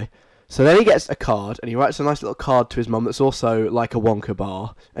 Anyway, so then he gets a card, and he writes a nice little card to his mum that's also like a Wonka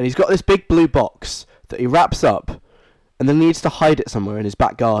bar, and he's got this big blue box that he wraps up, and then he needs to hide it somewhere in his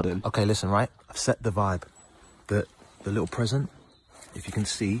back garden. Okay, listen, right? I've set the vibe. The little present, if you can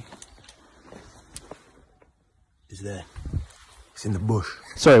see, is there. It's in the bush.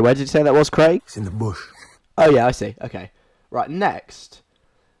 Sorry, where did you say that was, Craig? It's in the bush. Oh yeah, I see. Okay. Right, next,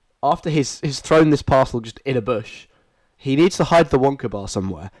 after he's thrown this parcel just in a bush, he needs to hide the Wonka bar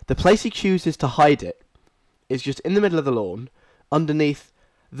somewhere. The place he chooses to hide it is just in the middle of the lawn, underneath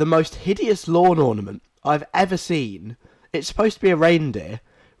the most hideous lawn ornament I've ever seen. It's supposed to be a reindeer.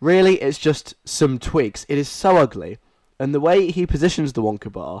 Really, it's just some twigs. It is so ugly. And the way he positions the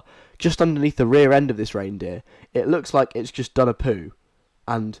Wonka bar, just underneath the rear end of this reindeer, it looks like it's just done a poo.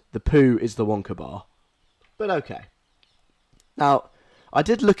 And the poo is the Wonka bar. But okay. Now, I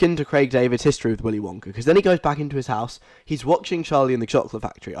did look into Craig David's history with Willy Wonka, because then he goes back into his house, he's watching Charlie and the Chocolate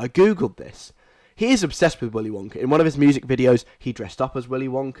Factory. I googled this. He is obsessed with Willy Wonka. In one of his music videos, he dressed up as Willy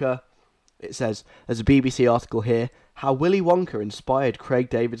Wonka. It says, there's a BBC article here, how Willy Wonka inspired Craig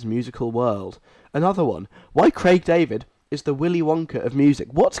David's musical world. Another one, why Craig David is the Willy Wonka of music.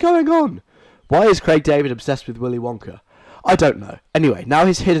 What's going on? Why is Craig David obsessed with Willy Wonka? I don't know. Anyway, now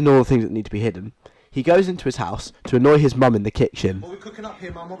he's hidden all the things that need to be hidden. He goes into his house to annoy his mum in the kitchen. What are we cooking up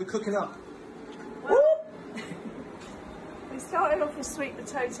here, Mum? What are we cooking up? Well, we started off with sweet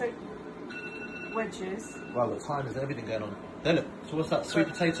potato wedges. Wow, the time is everything going on. Then look, so what's that? Sweet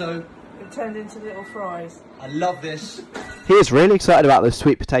potato? It turned into little fries. I love this. He is really excited about those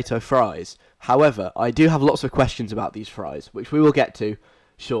sweet potato fries. However, I do have lots of questions about these fries, which we will get to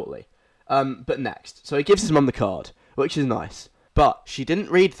shortly. But next, so he gives his mum the card, which is nice. But she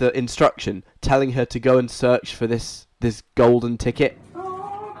didn't read the instruction telling her to go and search for this golden ticket.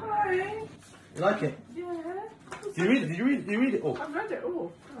 Oh, Craig. You like it? Yeah. Did you read it? Did you read it all? I've read it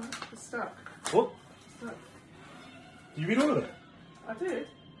all. Oh, it's stuck. What? Stuck. Did you read all of it? I did.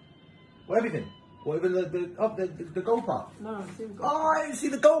 What, everything? What, even the gold part? No, I didn't go. Oh, I didn't see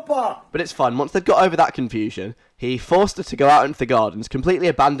the gold part! But it's fine. Once they've got over that confusion, he forced her to go out into the gardens, completely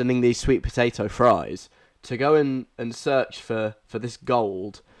abandoning these sweet potato fries, to go in and search for this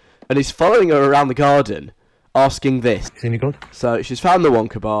gold. And he's following her around the garden, asking this. See any gold? So she's found the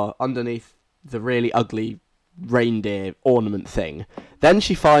Wonka bar underneath the really ugly reindeer ornament thing. Then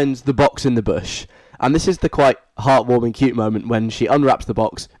she finds the box in the bush. And this is the quite heartwarming, cute moment when she unwraps the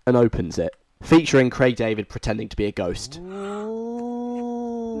box and opens it, featuring Craig David pretending to be a ghost. No.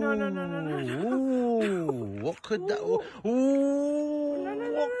 Ooh, what could that... Ooh,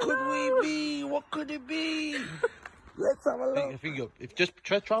 what could we be? What could it be? Let's have a look. If just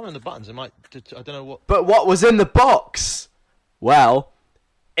try one of the buttons, it might... I don't know what... But what was in the box? Well,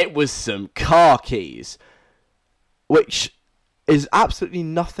 it was some car keys, which is absolutely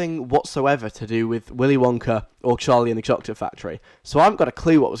nothing whatsoever to do with Willy Wonka or Charlie and the Chocolate Factory. So I haven't got a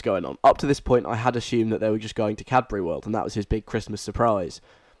clue what was going on. Up to this point, I had assumed that they were just going to Cadbury World, and that was his big Christmas surprise.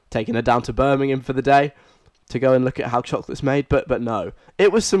 Taking her down to Birmingham for the day to go and look at how chocolate's made, but no.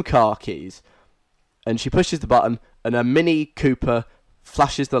 It was some car keys. And she pushes the button, and a Mini Cooper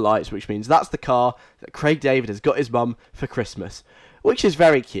flashes the lights, which means that's the car that Craig David has got his mum for Christmas. Which is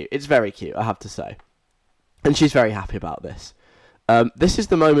very cute. It's very cute, I have to say. And she's very happy about this. This is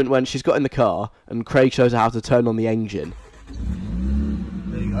the moment when she's got in the car and Craig shows her how to turn on the engine.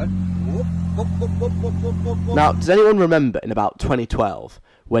 There you go. Now, does anyone remember in about 2012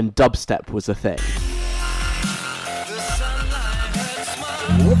 when dubstep was a thing?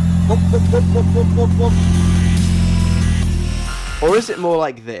 Or is it more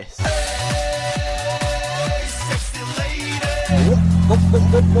like this?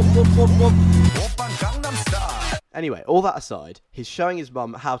 Anyway, all that aside, he's showing his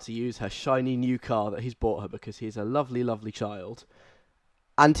mum how to use her shiny new car that he's bought her because he's a lovely, lovely child.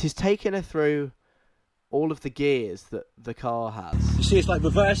 And he's taken her through all of the gears that the car has. You see, it's like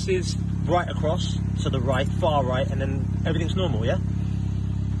reverse is right across, so the right, far right, and then everything's normal, yeah?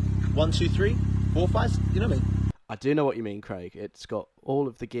 1, 2, 3, 4, 5, you know what I mean? I do know what you mean, Craig. It's got all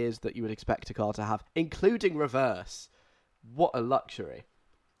of the gears that you would expect a car to have, including reverse. What a luxury.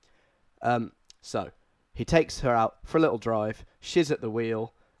 So, he takes her out for a little drive, she's at the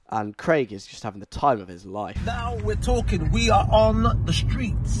wheel, and Craig is just having the time of his life. Now we're talking, we are on the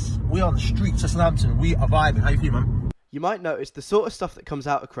streets. We are on the streets of Southampton. We are vibing. How you feeling, man? You might notice the sort of stuff that comes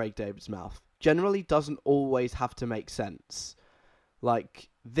out of Craig David's mouth generally doesn't always have to make sense. Like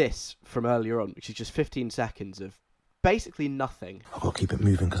this from earlier on, which is just 15 seconds of basically nothing. I've got to keep it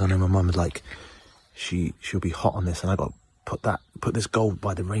moving because I know my mum is like, she'll be hot on this, and I got to put this gold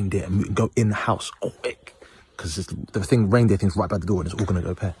by the reindeer and go in the house quick. Because the reindeer thing's right by the door and it's all going to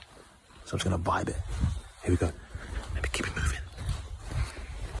go pair. So I'm just going to vibe it. Here we go. Maybe keep it moving.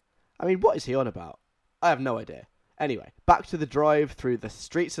 I mean, what is he on about? I have no idea. Anyway, back to the drive through the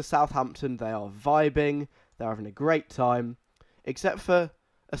streets of Southampton. They are vibing. They're having a great time. Except for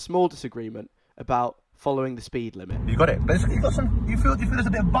a small disagreement about following the speed limit. You got it. But you feel there's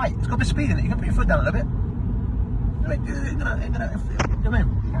a bit of bite. It's got a bit of speed in it. You can put your foot down a little bit. How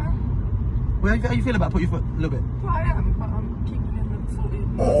do you feel about putting your foot a little bit? Well, I am, but I'm keeping in the 40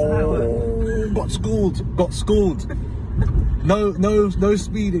 miles an hour. Got schooled. No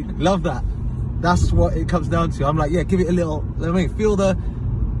speeding. Love that. That's what it comes down to. I'm like, yeah, give it a little, feel the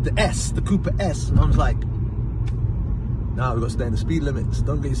S, the Cooper S. And I was like, nah, we've got to stay in the speed limits.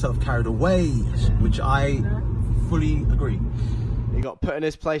 Don't get yourself carried away, which I fully agree. He got put in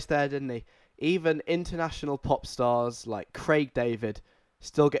his place there, didn't he? Even international pop stars like Craig David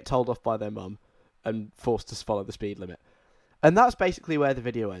still get told off by their mum and forced to follow the speed limit. And that's basically where the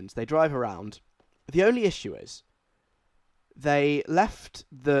video ends. They drive around. The only issue is they left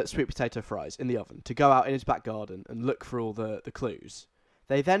the sweet potato fries in the oven to go out in his back garden and look for all the clues.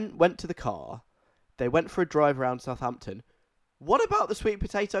 They then went to the car. They went for a drive around Southampton. What about the sweet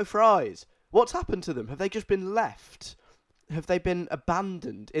potato fries? What's happened to them? Have they just been left? Have they been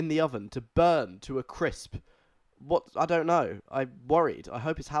abandoned in the oven to burn to a crisp? What? I don't know. I'm worried. I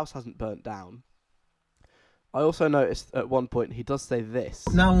hope his house hasn't burnt down. I also noticed at one point he does say this.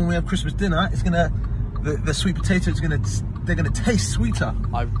 Now when we have Christmas dinner, it's gonna the sweet potatoes they're gonna taste sweeter.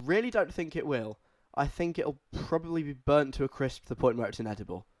 I really don't think it will. I think it'll probably be burnt to a crisp to the point where it's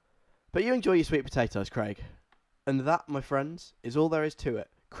inedible. But you enjoy your sweet potatoes, Craig. And that, my friends, is all there is to it.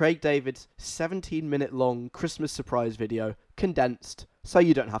 Craig David's 17-minute long Christmas surprise video, condensed, so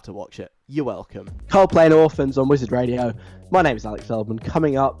you don't have to watch it. You're welcome. Coldplay and Orphans on Wizard Radio. My name is Alex Feldman.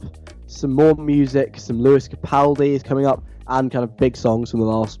 Coming up, some more music, some Lewis Capaldi is coming up, and kind of big songs from the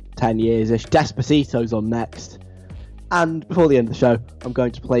last 10 years-ish. Despacito's on next. And before the end of the show, I'm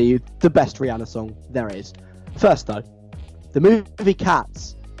going to play you the best Rihanna song there is. First, though, the movie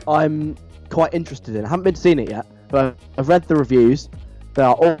Cats, I'm quite interested in. I haven't been to see it yet, but I've read the reviews. They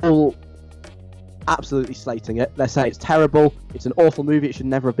are all absolutely slating it. They're saying it's terrible, it's an awful movie, it should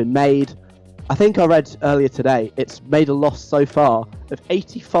never have been made. I think I read earlier today, it's made a loss so far of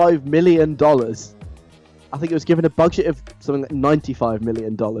 $85 million. I think it was given a budget of something like $95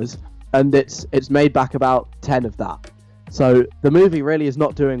 million, and it's made back about 10 of that. So the movie really is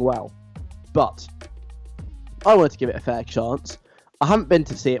not doing well. But I wanted to give it a fair chance. I haven't been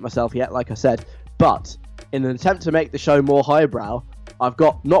to see it myself yet, like I said, but in an attempt to make the show more highbrow, I've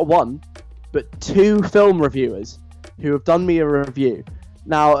got not one, but 2 film reviewers who have done me a review.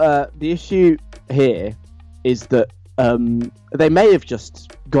 Now, the issue here is that they may have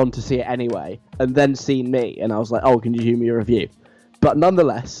just gone to see it anyway and then seen me, and I was like, oh, can you do me a review? But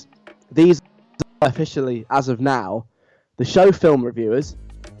nonetheless, these are officially, as of now, the show film reviewers.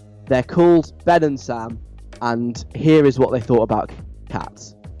 They're called Ben and Sam, and here is what they thought about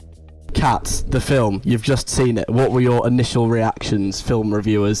Cats. Cats, the film, you've just seen it. What were your initial reactions, film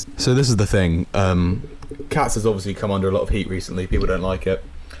reviewers? So this is the thing. Cats has obviously come under a lot of heat recently. People don't like it.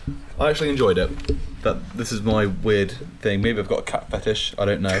 I actually enjoyed it. But this is my weird thing. Maybe I've got a cat fetish. I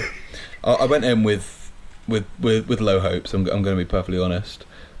don't know. I went in with low hopes. I'm going to be perfectly honest.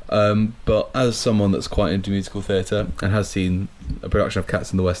 But as someone that's quite into musical theatre and has seen a production of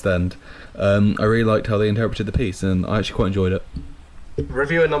Cats in the West End, I really liked how they interpreted the piece, and I actually quite enjoyed it.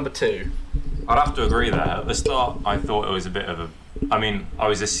 Reviewer number 2. I'd have to agree there. At the start, I thought it was a bit of a... I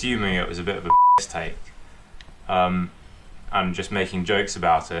was assuming it was a bit of a take. And just making jokes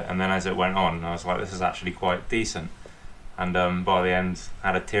about it. And then as it went on, I was like, this is actually quite decent. And by the end,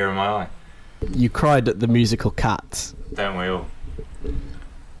 I had a tear in my eye. You cried at the musical Cats. Don't we all?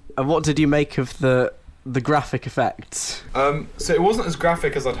 And what did you make of the graphic effects? So it wasn't as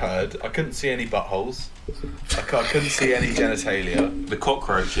graphic as I'd heard. I couldn't see any buttholes. I couldn't see any genitalia. The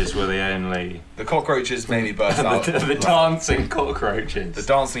cockroaches were the only... The cockroaches mainly burst out. the dancing cockroaches. The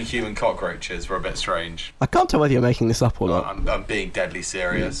dancing human cockroaches were a bit strange. I can't tell whether you're making this up or not. I'm being deadly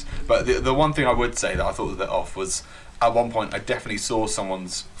serious. But the one thing I would say that I thought was a bit off was, at one point I definitely saw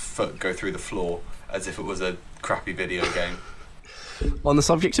someone's foot go through the floor as if it was a crappy video game. On the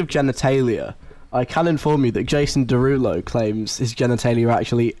subject of genitalia, I can inform you that Jason Derulo claims his genitalia are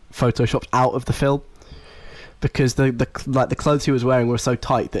actually photoshopped out of the film because the clothes he was wearing were so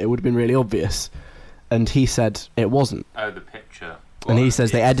tight that it would have been really obvious, and he said it wasn't. Oh, the picture. And he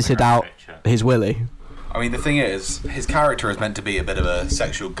says they edited out his willy. I mean, the thing is, his character is meant to be a bit of a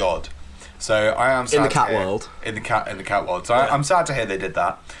sexual god. So I am sad in the cat world. In the cat world. So I'm sad to hear they did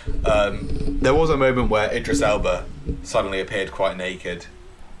that. There was a moment where Idris Elba suddenly appeared quite naked,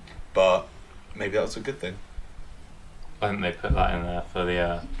 but maybe that was a good thing. I think they put that in there for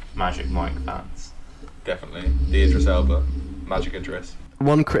the Magic Mike fans. Definitely. The Idris Elba. Magic Idris.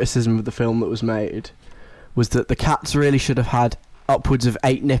 One criticism of the film that was made was that the cats really should have had upwards of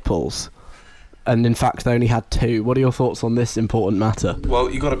 8 nipples, and in fact they only had 2. What are your thoughts on this important matter? Well,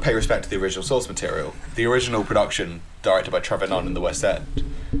 you've got to pay respect to the original source material. The original production, directed by Trevor Nunn in the West End,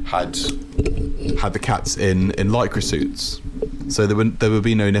 had the cats in lycra suits, so there would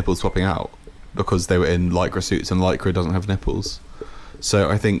be no nipples popping out because they were in lycra suits, and lycra doesn't have nipples. So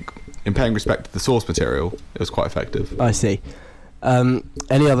I think, in paying respect to the source material, it was quite effective. I see.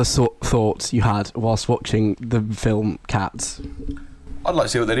 Any other thoughts you had whilst watching the film Cats? I'd like to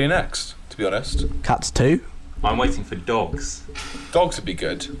see what they do next, to be honest. Cats 2? I'm waiting for Dogs. Dogs would be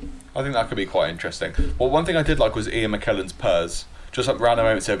good. I think that could be quite interesting. Well, one thing I did like was Ian McKellen's purrs. Just like random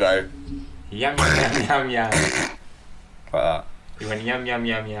moments ago. Yum, yum, yum, yum. Like that. He went yum, yum,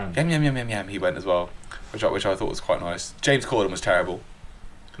 yum, yum. Yum, yum, yum, yum, yum. He went as well, which I thought was quite nice. James Corden was terrible.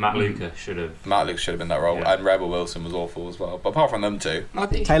 Matt Lucas should have been that role, and Rebel Wilson was awful as well. But apart from them two,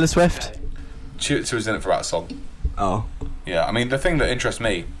 Taylor Swift? She was in it for that song. Oh. Yeah, I mean, the thing that interests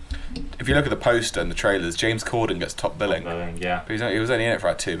me, if you look at the poster and the trailers, James Corden gets top billing. Yeah. But he was only in it for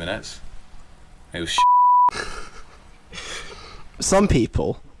about 2 minutes. It was Some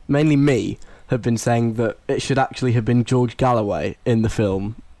people, mainly me, have been saying that it should actually have been George Galloway in the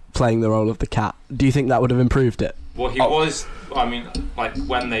film playing the role of the cat. Do you think that would have improved it? Well, he was. I mean, like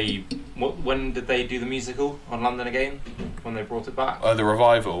when did they do the musical on London Again? When they brought it back? The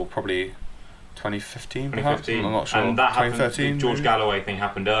revival, probably 2015, perhaps? I'm not sure. And that happened. 2013, The George maybe? Galloway thing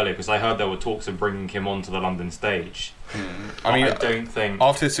happened earlier because I heard there were talks of bringing him onto the London stage. I mean, I don't think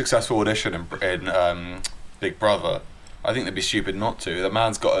after his successful audition in Big Brother, I think they'd be stupid not to. The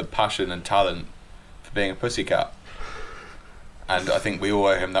man's got a passion and talent for being a pussycat, and I think we all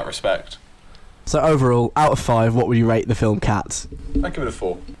owe him that respect. So overall, out of 5, what would you rate the film Cats? I'd give it a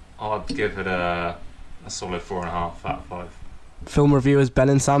 4. I'd give it a solid 4.5 out of 5. Film reviewers Ben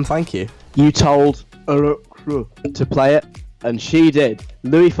and Sam, thank you. You told Alexa to play it, and she did.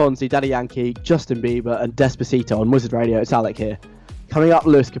 Louis Fonsi, Daddy Yankee, Justin Bieber, and Despacito on Wizard Radio. It's Alec here. Coming up,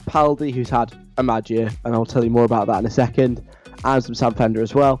 Lewis Capaldi, who's had a mad year, and I'll tell you more about that in a second, and some Sam Fender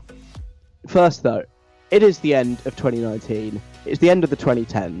as well. First, though, it is the end of 2019. It's the end of the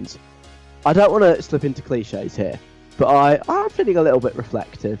 2010s. I don't want to slip into cliches here, but I'm feeling a little bit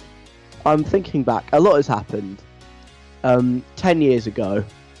reflective. I'm thinking back. A lot has happened. 10 years ago,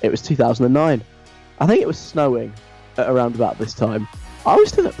 it was 2009. I think it was snowing at around about this time. I was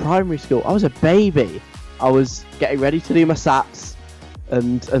still at primary school. I was a baby. I was getting ready to do my SATs,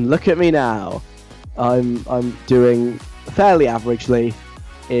 and look at me now. I'm doing fairly averagely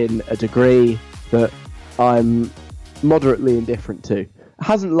in a degree that I'm moderately indifferent to.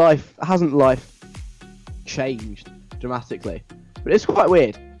 Hasn't life changed dramatically? But it's quite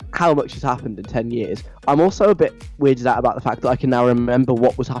weird how much has happened in 10 years. I'm also a bit weirded out about the fact that I can now remember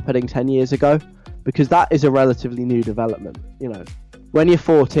what was happening 10 years ago, because that is a relatively new development. You know, when you're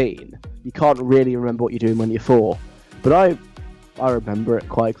 14, you can't really remember what you're doing when you're 4. But I remember it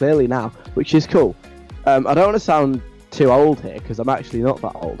quite clearly now, which is cool. I don't want to sound too old here, because I'm actually not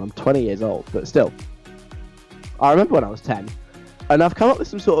that old. I'm 20 years old, but still. I remember when I was 10. And I've come up with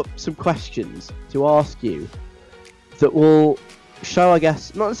some questions to ask you that will show, I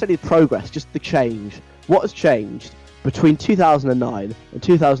guess, not necessarily the progress, just the change. What has changed between 2009 and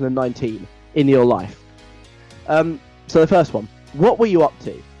 2019 in your life? So the first one, what were you up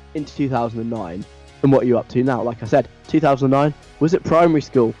to in 2009 and what are you up to now? Like I said, 2009 was at primary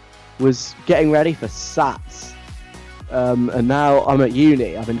school, was getting ready for SATs, and now I'm at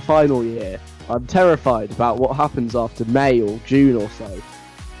uni, I'm in final year, I'm terrified about what happens after May or June or so.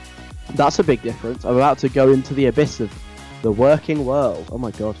 That's a big difference. I'm about to go into the abyss of the working world. Oh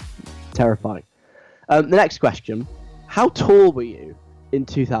my god, terrifying. The next question: how tall were you in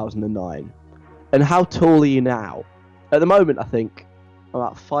 2009, and how tall are you now? At the moment, I think I'm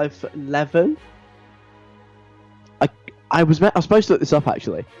about 5'11". I was supposed to look this up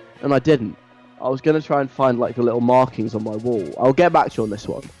actually, and I didn't. I was going to try and find like the little markings on my wall. I'll get back to you on this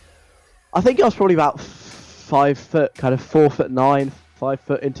one. I think I was probably about 5 foot, kind of 4'9", 5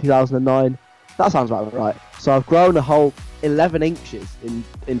 foot in 2009. That sounds about right. So I've grown a whole 11 inches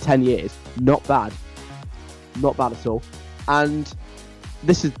in 10 years. Not bad. Not bad at all. And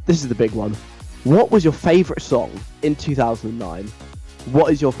this is the big one. What was your favourite song in 2009?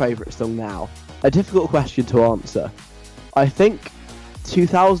 What is your favourite song now? A difficult question to answer. I think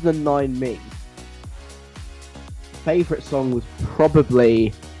 2009 me, favourite song was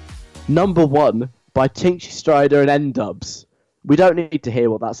probably Number One by Tinchy Strider and N-Dubs. We don't need to hear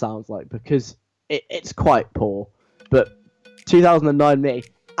what that sounds like because it's quite poor. But 2009 me,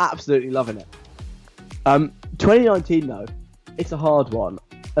 absolutely loving it. 2019 though, it's a hard one.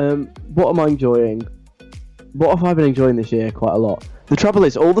 What am I enjoying? What have I been enjoying this year? Quite a lot. The trouble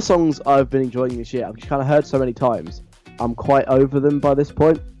is, all the songs I've been enjoying this year, I've just kind of heard so many times, I'm quite over them by this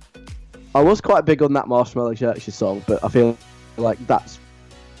point. I was quite big on that Marshmallow Churches song, but I feel like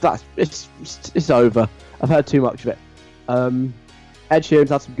it's over. I've heard too much of it. Ed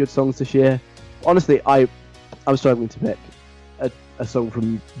Sheeran's had some good songs this year. Honestly, I'm struggling to pick a song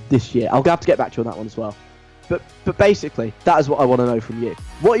from this year. I'll have to get back to you on that one as well. But basically, that is what I want to know from you.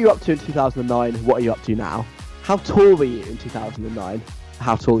 What are you up to in 2009? What are you up to now? How tall were you in 2009?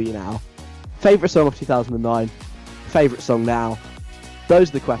 How tall are you now? Favourite song of 2009? Favourite song now? Those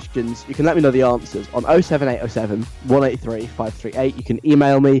are the questions. You can let me know the answers on 07807 183 538. You can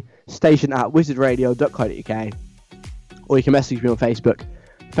email me, station@wizardradio.co.uk, or you can message me on Facebook,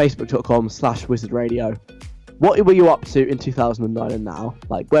 facebook.com/wizardradio. What were you up to in 2009 and now?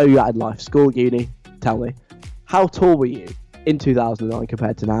 Like, where are you at in life? School, uni? Tell me. How tall were you in 2009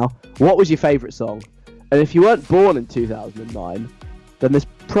 compared to now? What was your favourite song? And if you weren't born in 2009, then this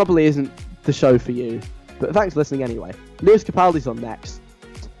probably isn't the show for you. But thanks for listening anyway. Lewis Capaldi's on next.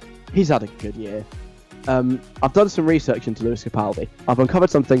 He's had a good year. I've done some research into Lewis Capaldi. I've uncovered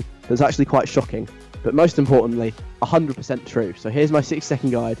something that's actually quite shocking, but most importantly, 100% true. So here's my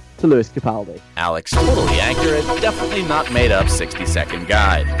 60-second guide to Lewis Capaldi. Alex, totally accurate, definitely not made up 60-second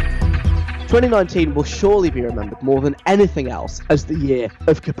guide. 2019 will surely be remembered more than anything else as the year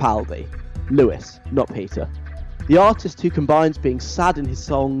of Capaldi. Lewis, not Peter. The artist who combines being sad in his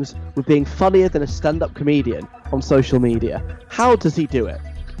songs with being funnier than a stand-up comedian on social media. How does he do it?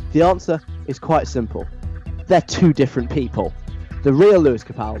 The answer is quite simple. They're two different people. The real Lewis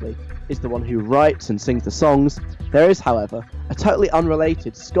Capaldi is the one who writes and sings the songs. There is, however, a totally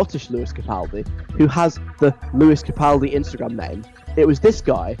unrelated Scottish Lewis Capaldi who has the Lewis Capaldi Instagram name. It was this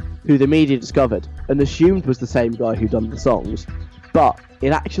guy who the media discovered and assumed was the same guy who done the songs, but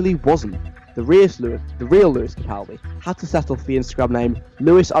it actually wasn't. The real Lewis Capaldi had to settle for the Instagram name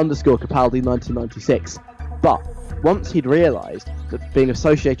Lewis_Capaldi 1996, but once he'd realised that being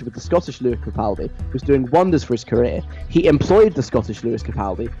associated with the Scottish Lewis Capaldi was doing wonders for his career, he employed the Scottish Lewis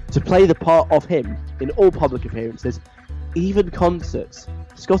Capaldi to play the part of him in all public appearances, even concerts.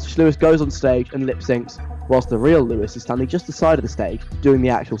 Scottish Lewis goes on stage and lip syncs, whilst the real Lewis is standing just the side of the stage doing the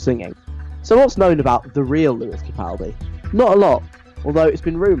actual singing. So what's known about the real Lewis Capaldi? Not a lot, although it's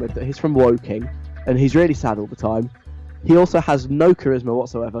been rumoured that he's from Woking and he's really sad all the time. He also has no charisma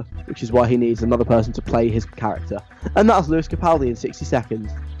whatsoever, which is why he needs another person to play his character. And that's Lewis Capaldi in 60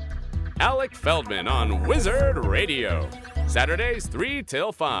 seconds. Alec Feldman on Wizard Radio. Saturdays 3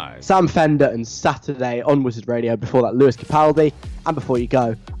 till 5. Sam Fender and Saturday on Wizard Radio. Before that, Lewis Capaldi. And before you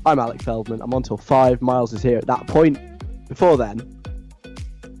go, I'm Alec Feldman. I'm on till 5. Miles is here at that point. Before then,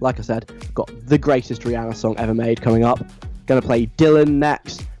 like I said, I've got the greatest Rihanna song ever made coming up. Gonna play Dylan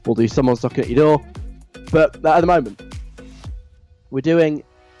next. We'll do Someone's Knocking at Your Door. But at the moment, we're doing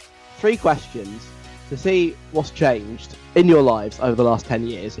 3 questions to see what's changed in your lives over the last 10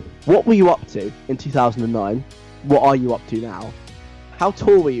 years. What were you up to in 2009? What are you up to now? How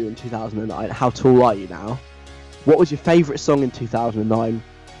tall were you in 2009? How tall are you now? What was your favourite song in 2009?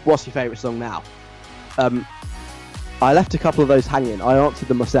 What's your favourite song now? I left a couple of those hanging. I answered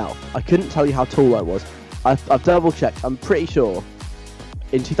them myself. I couldn't tell you how tall I was. I've double checked. I'm pretty sure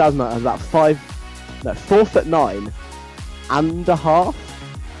in 2009 I was about 4'9" and a half.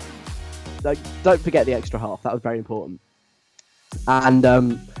 Like, don't forget the extra half. That was very important.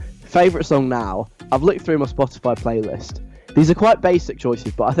 And favourite song now. I've looked through my Spotify playlist. These are quite basic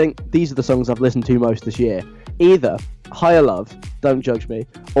choices, but I think these are the songs I've listened to most this year. Either Higher Love, Don't Judge Me,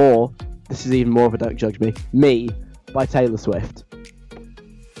 or, this is even more of a Don't Judge Me, Me by Taylor Swift.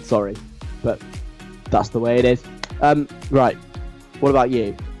 Sorry, but that's the way it is. Right, what about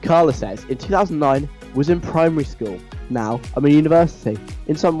you? Carla says, in 2009, was in primary school. Now, I'm in university.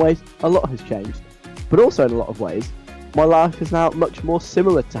 In some ways, a lot has changed. But also in a lot of ways, my life is now much more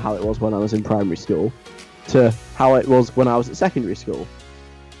similar to how it was when I was in primary school to how it was when I was at secondary school.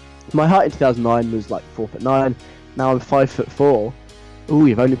 My height in 2009 was like 4'9". Now I'm 5'4". Ooh,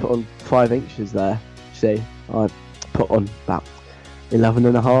 you've only put on 5 inches there. See, I put on about 11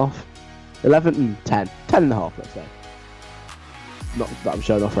 and a half. 11 and 10. 10 and a half, let's say. Not that I'm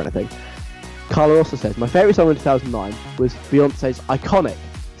showing off or anything. Carla also says, my favourite song in 2009 was Beyonce's iconic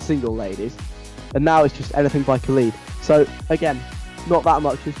Single Ladies, and now it's just anything by Khalid. So, again, not that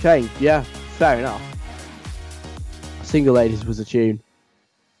much has changed. Yeah, fair enough. Single Ladies was a tune.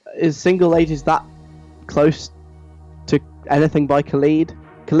 Is Single Ladies that close to anything by Khalid?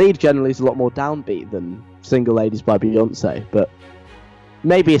 Khalid generally is a lot more downbeat than Single Ladies by Beyonce, but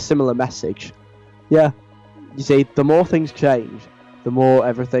maybe a similar message. Yeah, you see, the more things change, the more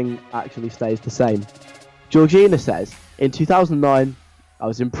everything actually stays the same. Georgina says, in 2009, I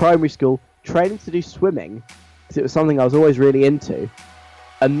was in primary school training to do swimming because it was something I was always really into.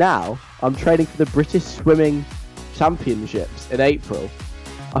 And now I'm training for the British Swimming Championships in April.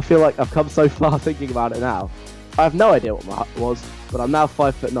 I feel like I've come so far thinking about it now. I have no idea what my height was, but I'm now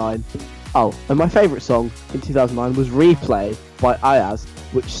 5'9". Oh, and my favourite song in 2009 was Replay by Ayaz,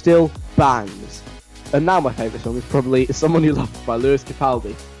 which still bangs. And now my favourite song is probably Someone You Love by Lewis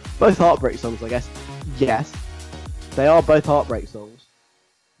Capaldi. Both heartbreak songs, I guess. Yes, they are both heartbreak songs.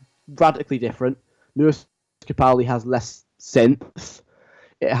 Radically different. Lewis Capaldi has less synth.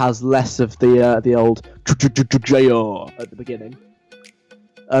 It has less of the old JR at the beginning.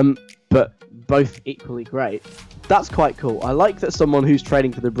 But both equally great. That's quite cool. I like that someone who's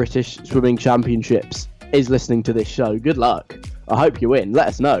training for the British Swimming Championships is listening to this show. Good luck. I hope you win. Let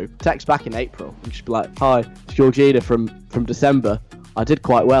us know. Text back in April. You should be like, hi, it's Georgina from December. I did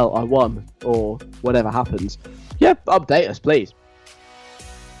quite well. I won. Or whatever happens. Yeah, update us, please.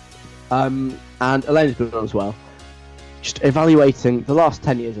 And Elena's been on as well. Just evaluating the last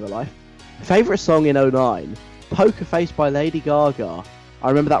 10 years of her life. Favourite song in 2009? Poker Face by Lady Gaga. I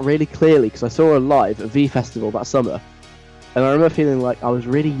remember that really clearly because I saw her live at V Festival that summer. And I remember feeling like I was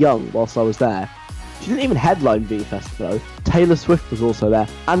really young whilst I was there. She didn't even headline V Festival. Taylor Swift was also there,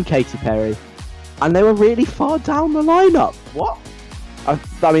 and Katy Perry. And they were really far down the lineup. What?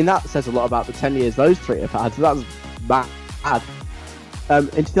 I mean, that says a lot about the 10 years those three have had. So that's bad.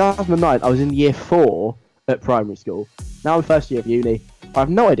 In 2009, I was in year 4 at primary school. Now I'm first year of uni. I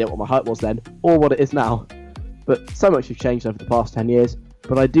have no idea what my height was then, or what it is now. But so much has changed over the past 10 years.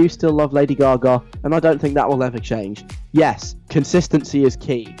 But I do still love Lady Gaga, and I don't think that will ever change. Yes, consistency is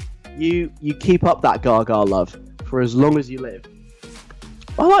key. You keep up that Gaga love for as long as you live.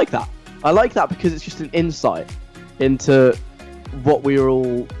 I like that. I like that because it's just an insight into what we were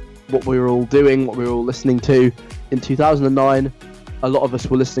all doing, what we were all listening to. In 2009, a lot of us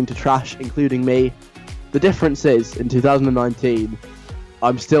were listening to trash, including me. The difference is, in 2019,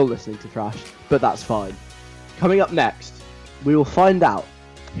 I'm still listening to trash, but that's fine. Coming up next, we will find out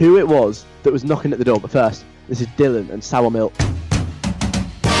who it was that was knocking at the door. But first, this is Dylan and Sour Milk.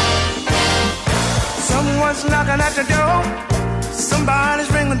 Someone's knocking at the door. Somebody's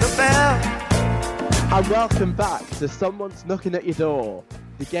ringing the bell. And welcome back to Someone's Knocking at Your Door,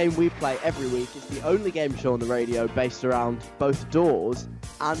 the game we play every week. It's the only game show on the radio based around both doors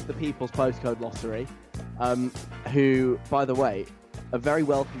and the People's Postcode Lottery, who, by the way, are very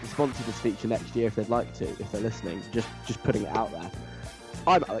welcome to sponsor this feature next year if they'd like to, if they're listening. Just putting it out there.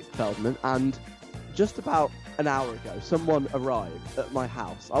 I'm Alex Feldman, and just about an hour ago, someone arrived at my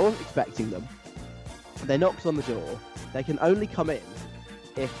house. I wasn't expecting them. They knocked on the door. They can only come in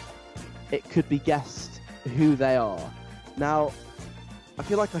if it could be guessed who they are. Now, I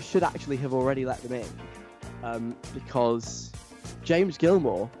feel like I should actually have already let them in, because James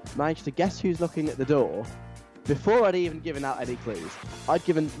Gilmore managed to guess who's knocking at the door before I'd even given out any clues. I'd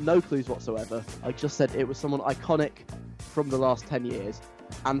given no clues whatsoever. I just said it was someone iconic from the last 10 years,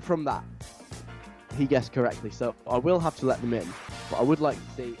 and from that, he guessed correctly, so I will have to let them in, but I would like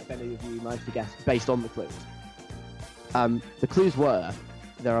to see if any of you managed to guess based on the clues. The clues were,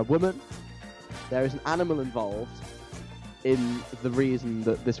 there are a woman, there is an animal involved in the reason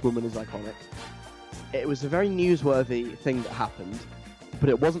that this woman is iconic. It was a very newsworthy thing that happened, but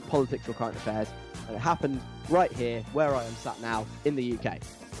it wasn't politics or current affairs, and it happened right here, where I am sat now, in the UK.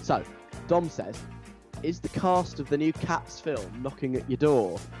 So, Dom says, is the cast of the new Cats film knocking at your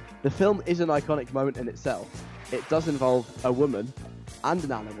door. The film is an iconic moment in itself. It does involve a woman and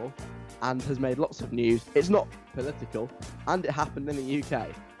an animal, and has made lots of news. It's not political, and it happened in the UK.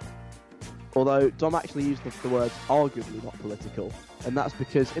 Although Dom actually used the words arguably not political, and that's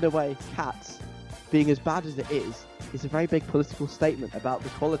because, in a way, Cats, being as bad as it is a very big political statement about the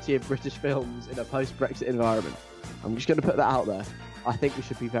quality of British films in a post-Brexit environment. I'm just going to put that out there. I think we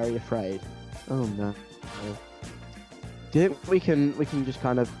should be very afraid. Oh no. Do you think we can just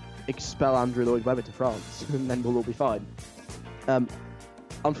kind of expel Andrew Lloyd Webber to France and then we'll all be fine?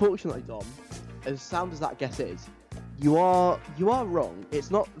 Unfortunately, Dom, as sound as that guess is, you are wrong. It's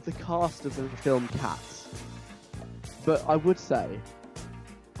not the cast of the film Cats. But I would say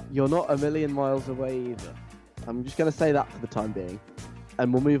you're not a million miles away either. I'm just going to say that for the time being.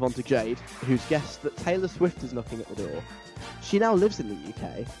 And we'll move on to Jade, who's guessed that Taylor Swift is knocking at the door. She now lives in the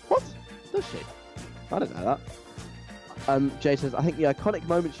UK. What? Does she? I don't know that. Jade says, I think the iconic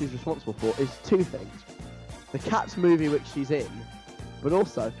moment she's responsible for is two things. The Cats movie which she's in, but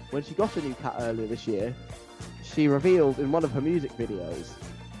also, when she got a new cat earlier this year, she revealed in one of her music videos,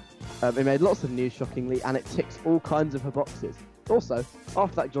 it made lots of news, shockingly, and it ticks all kinds of her boxes. Also,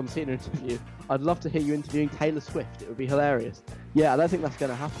 after that John Cena interview, I'd love to hear you interviewing Taylor Swift. It would be hilarious. Yeah, I don't think that's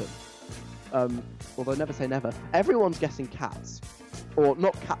going to happen. Although never say never. Everyone's guessing Cats. Or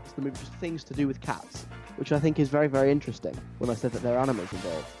not Cats, the movie, just things to do with cats. Which I think is very, very interesting when I said that there are animals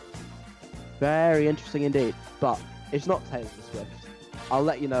involved. Very interesting indeed. But it's not Taylor Swift. I'll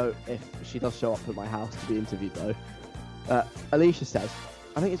let you know if she does show up at my house to be interviewed though. Alicia says,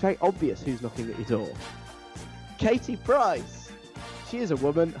 I think it's very obvious who's knocking at your door. Katie Price! She is a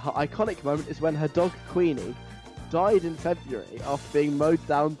woman. Her iconic moment is when her dog Queenie died in February after being mowed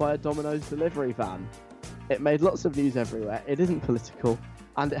down by a Domino's delivery van. It made lots of news everywhere. It isn't political,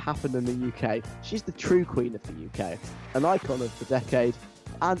 and it happened in the UK. She's the true queen of the UK, an icon of the decade,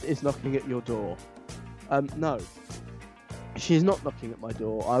 and is knocking at your door. No. She's not knocking at my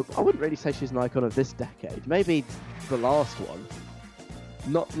door. I wouldn't really say she's an icon of this decade. Maybe the last one.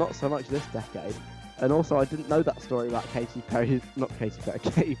 Not so much this decade. And also, I didn't know that story about Katie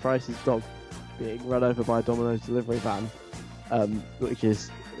Price's dog being run over by a Domino's delivery van, which is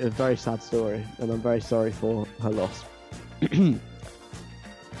a very sad story, and I'm very sorry for her loss.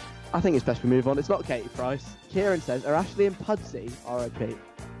 I think it's best we move on. It's not Katie Price. Kieran says, are Ashley and Pudsey R.I.P.?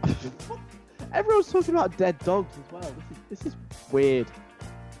 Everyone's talking about dead dogs as well. This is weird.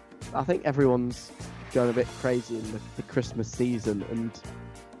 I think everyone's going a bit crazy in the Christmas season, and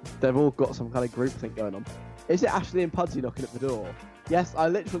they've all got some kind of group thing going on. Is it Ashley and Pudsey knocking at the door? Yes, I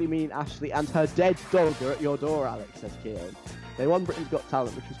literally mean Ashley and her dead dog are at your door, Alex, says Kieran. They won Britain's Got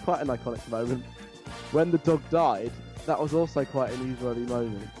Talent, which was quite an iconic moment. When the dog died, that was also quite a newsworthy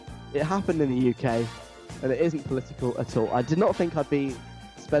moment. It happened in the UK, and it isn't political at all. I did not think I'd be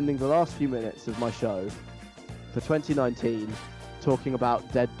spending the last few minutes of my show for 2019 talking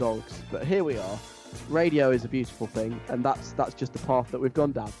about dead dogs, but here we are. Radio is a beautiful thing, and that's just the path that we've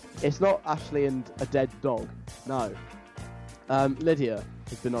gone down. It's not Ashley and a dead dog, no. Lydia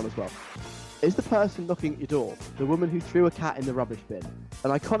has been on as well. Is the person knocking at your door the woman who threw a cat in the rubbish bin?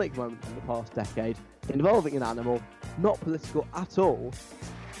 An iconic moment from the past decade, involving an animal, not political at all,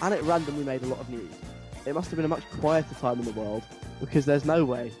 and it randomly made a lot of news. It must have been a much quieter time in the world, because there's no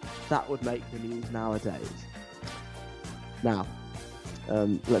way that would make the news nowadays. Now,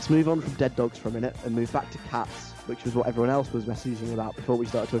 let's move on from dead dogs for a minute and move back to cats, which was what everyone else was messaging about before we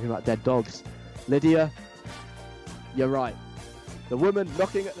started talking about dead dogs. Lydia, you're right. The woman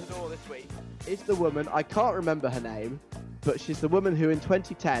knocking at the door this week is the woman, I can't remember her name, but she's the woman who in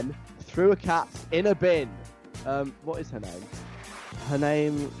 2010 threw a cat in a bin. What is her name? Her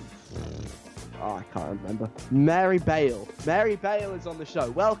name... Oh, I can't remember. Mary Bale. Mary Bale is on the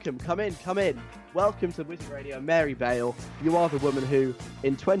show. Welcome. Come in. Welcome to Wizard Radio, Mary Bale. You are the woman who,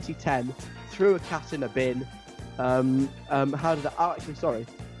 in 2010, threw a cat in a bin. How did I... Oh, actually, sorry.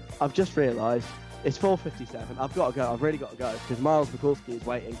 I've just realised it's 4:57. I've got to go. I've really got to go because Miles Mikulski is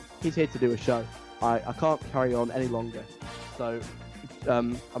waiting. He's here to do a show. I can't carry on any longer. So,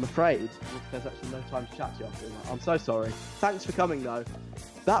 I'm afraid there's actually no time to chat to you after that. I'm so sorry. Thanks for coming, though.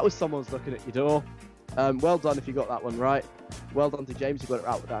 That was Someone's Looking at Your Door. Well done if you got that one right. Well done to James who got it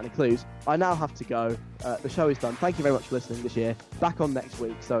right without any clues. I now have to go. The show is done. Thank you very much for listening this year. Back on next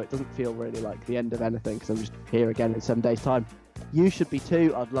week, so it doesn't feel really like the end of anything because I'm just here again in 7 days' time. You should be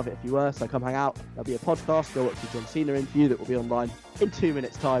too. I'd love it if you were, so come hang out. There'll be a podcast. Go watch the John Cena interview that will be online in 2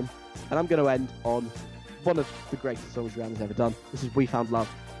 minutes' time. And I'm going to end on one of the greatest songs Rihanna's ever done. This is We Found Love.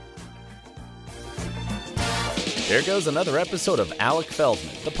 There goes another episode of Alec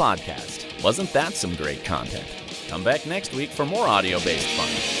Feldman, the podcast. Wasn't that some great content? Come back next week for more audio-based fun.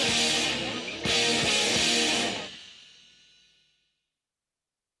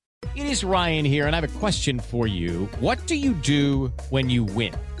 It is Ryan here, and I have a question for you. What do you do when you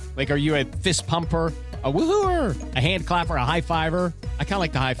win? Like, are you a fist pumper, a woohooer, a hand clapper, a high fiver? I kind of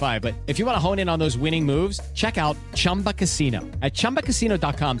like the high five, but if you want to hone in on those winning moves, check out Chumba Casino. At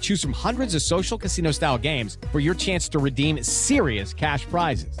ChumbaCasino.com, choose from hundreds of social casino-style games for your chance to redeem serious cash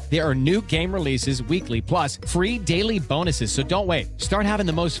prizes. There are new game releases weekly, plus free daily bonuses, so don't wait. Start having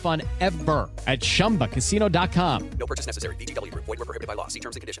the most fun ever at ChumbaCasino.com. No purchase necessary. VGW. Void where prohibited by law. See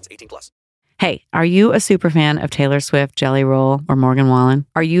terms and conditions. 18+. Hey, are you a super fan of Taylor Swift, Jelly Roll, or Morgan Wallen?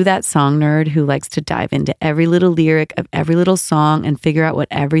 Are you that song nerd who likes to dive into every little lyric of every little song and figure out what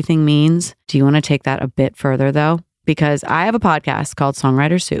everything means? Do you want to take that a bit further, though? Because I have a podcast called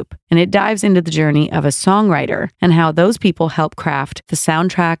Songwriter Soup, and it dives into the journey of a songwriter and how those people help craft the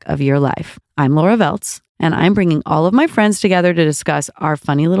soundtrack of your life. I'm Laura Veltz, and I'm bringing all of my friends together to discuss our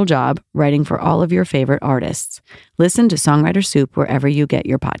funny little job writing for all of your favorite artists. Listen to Songwriter Soup wherever you get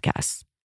your podcasts.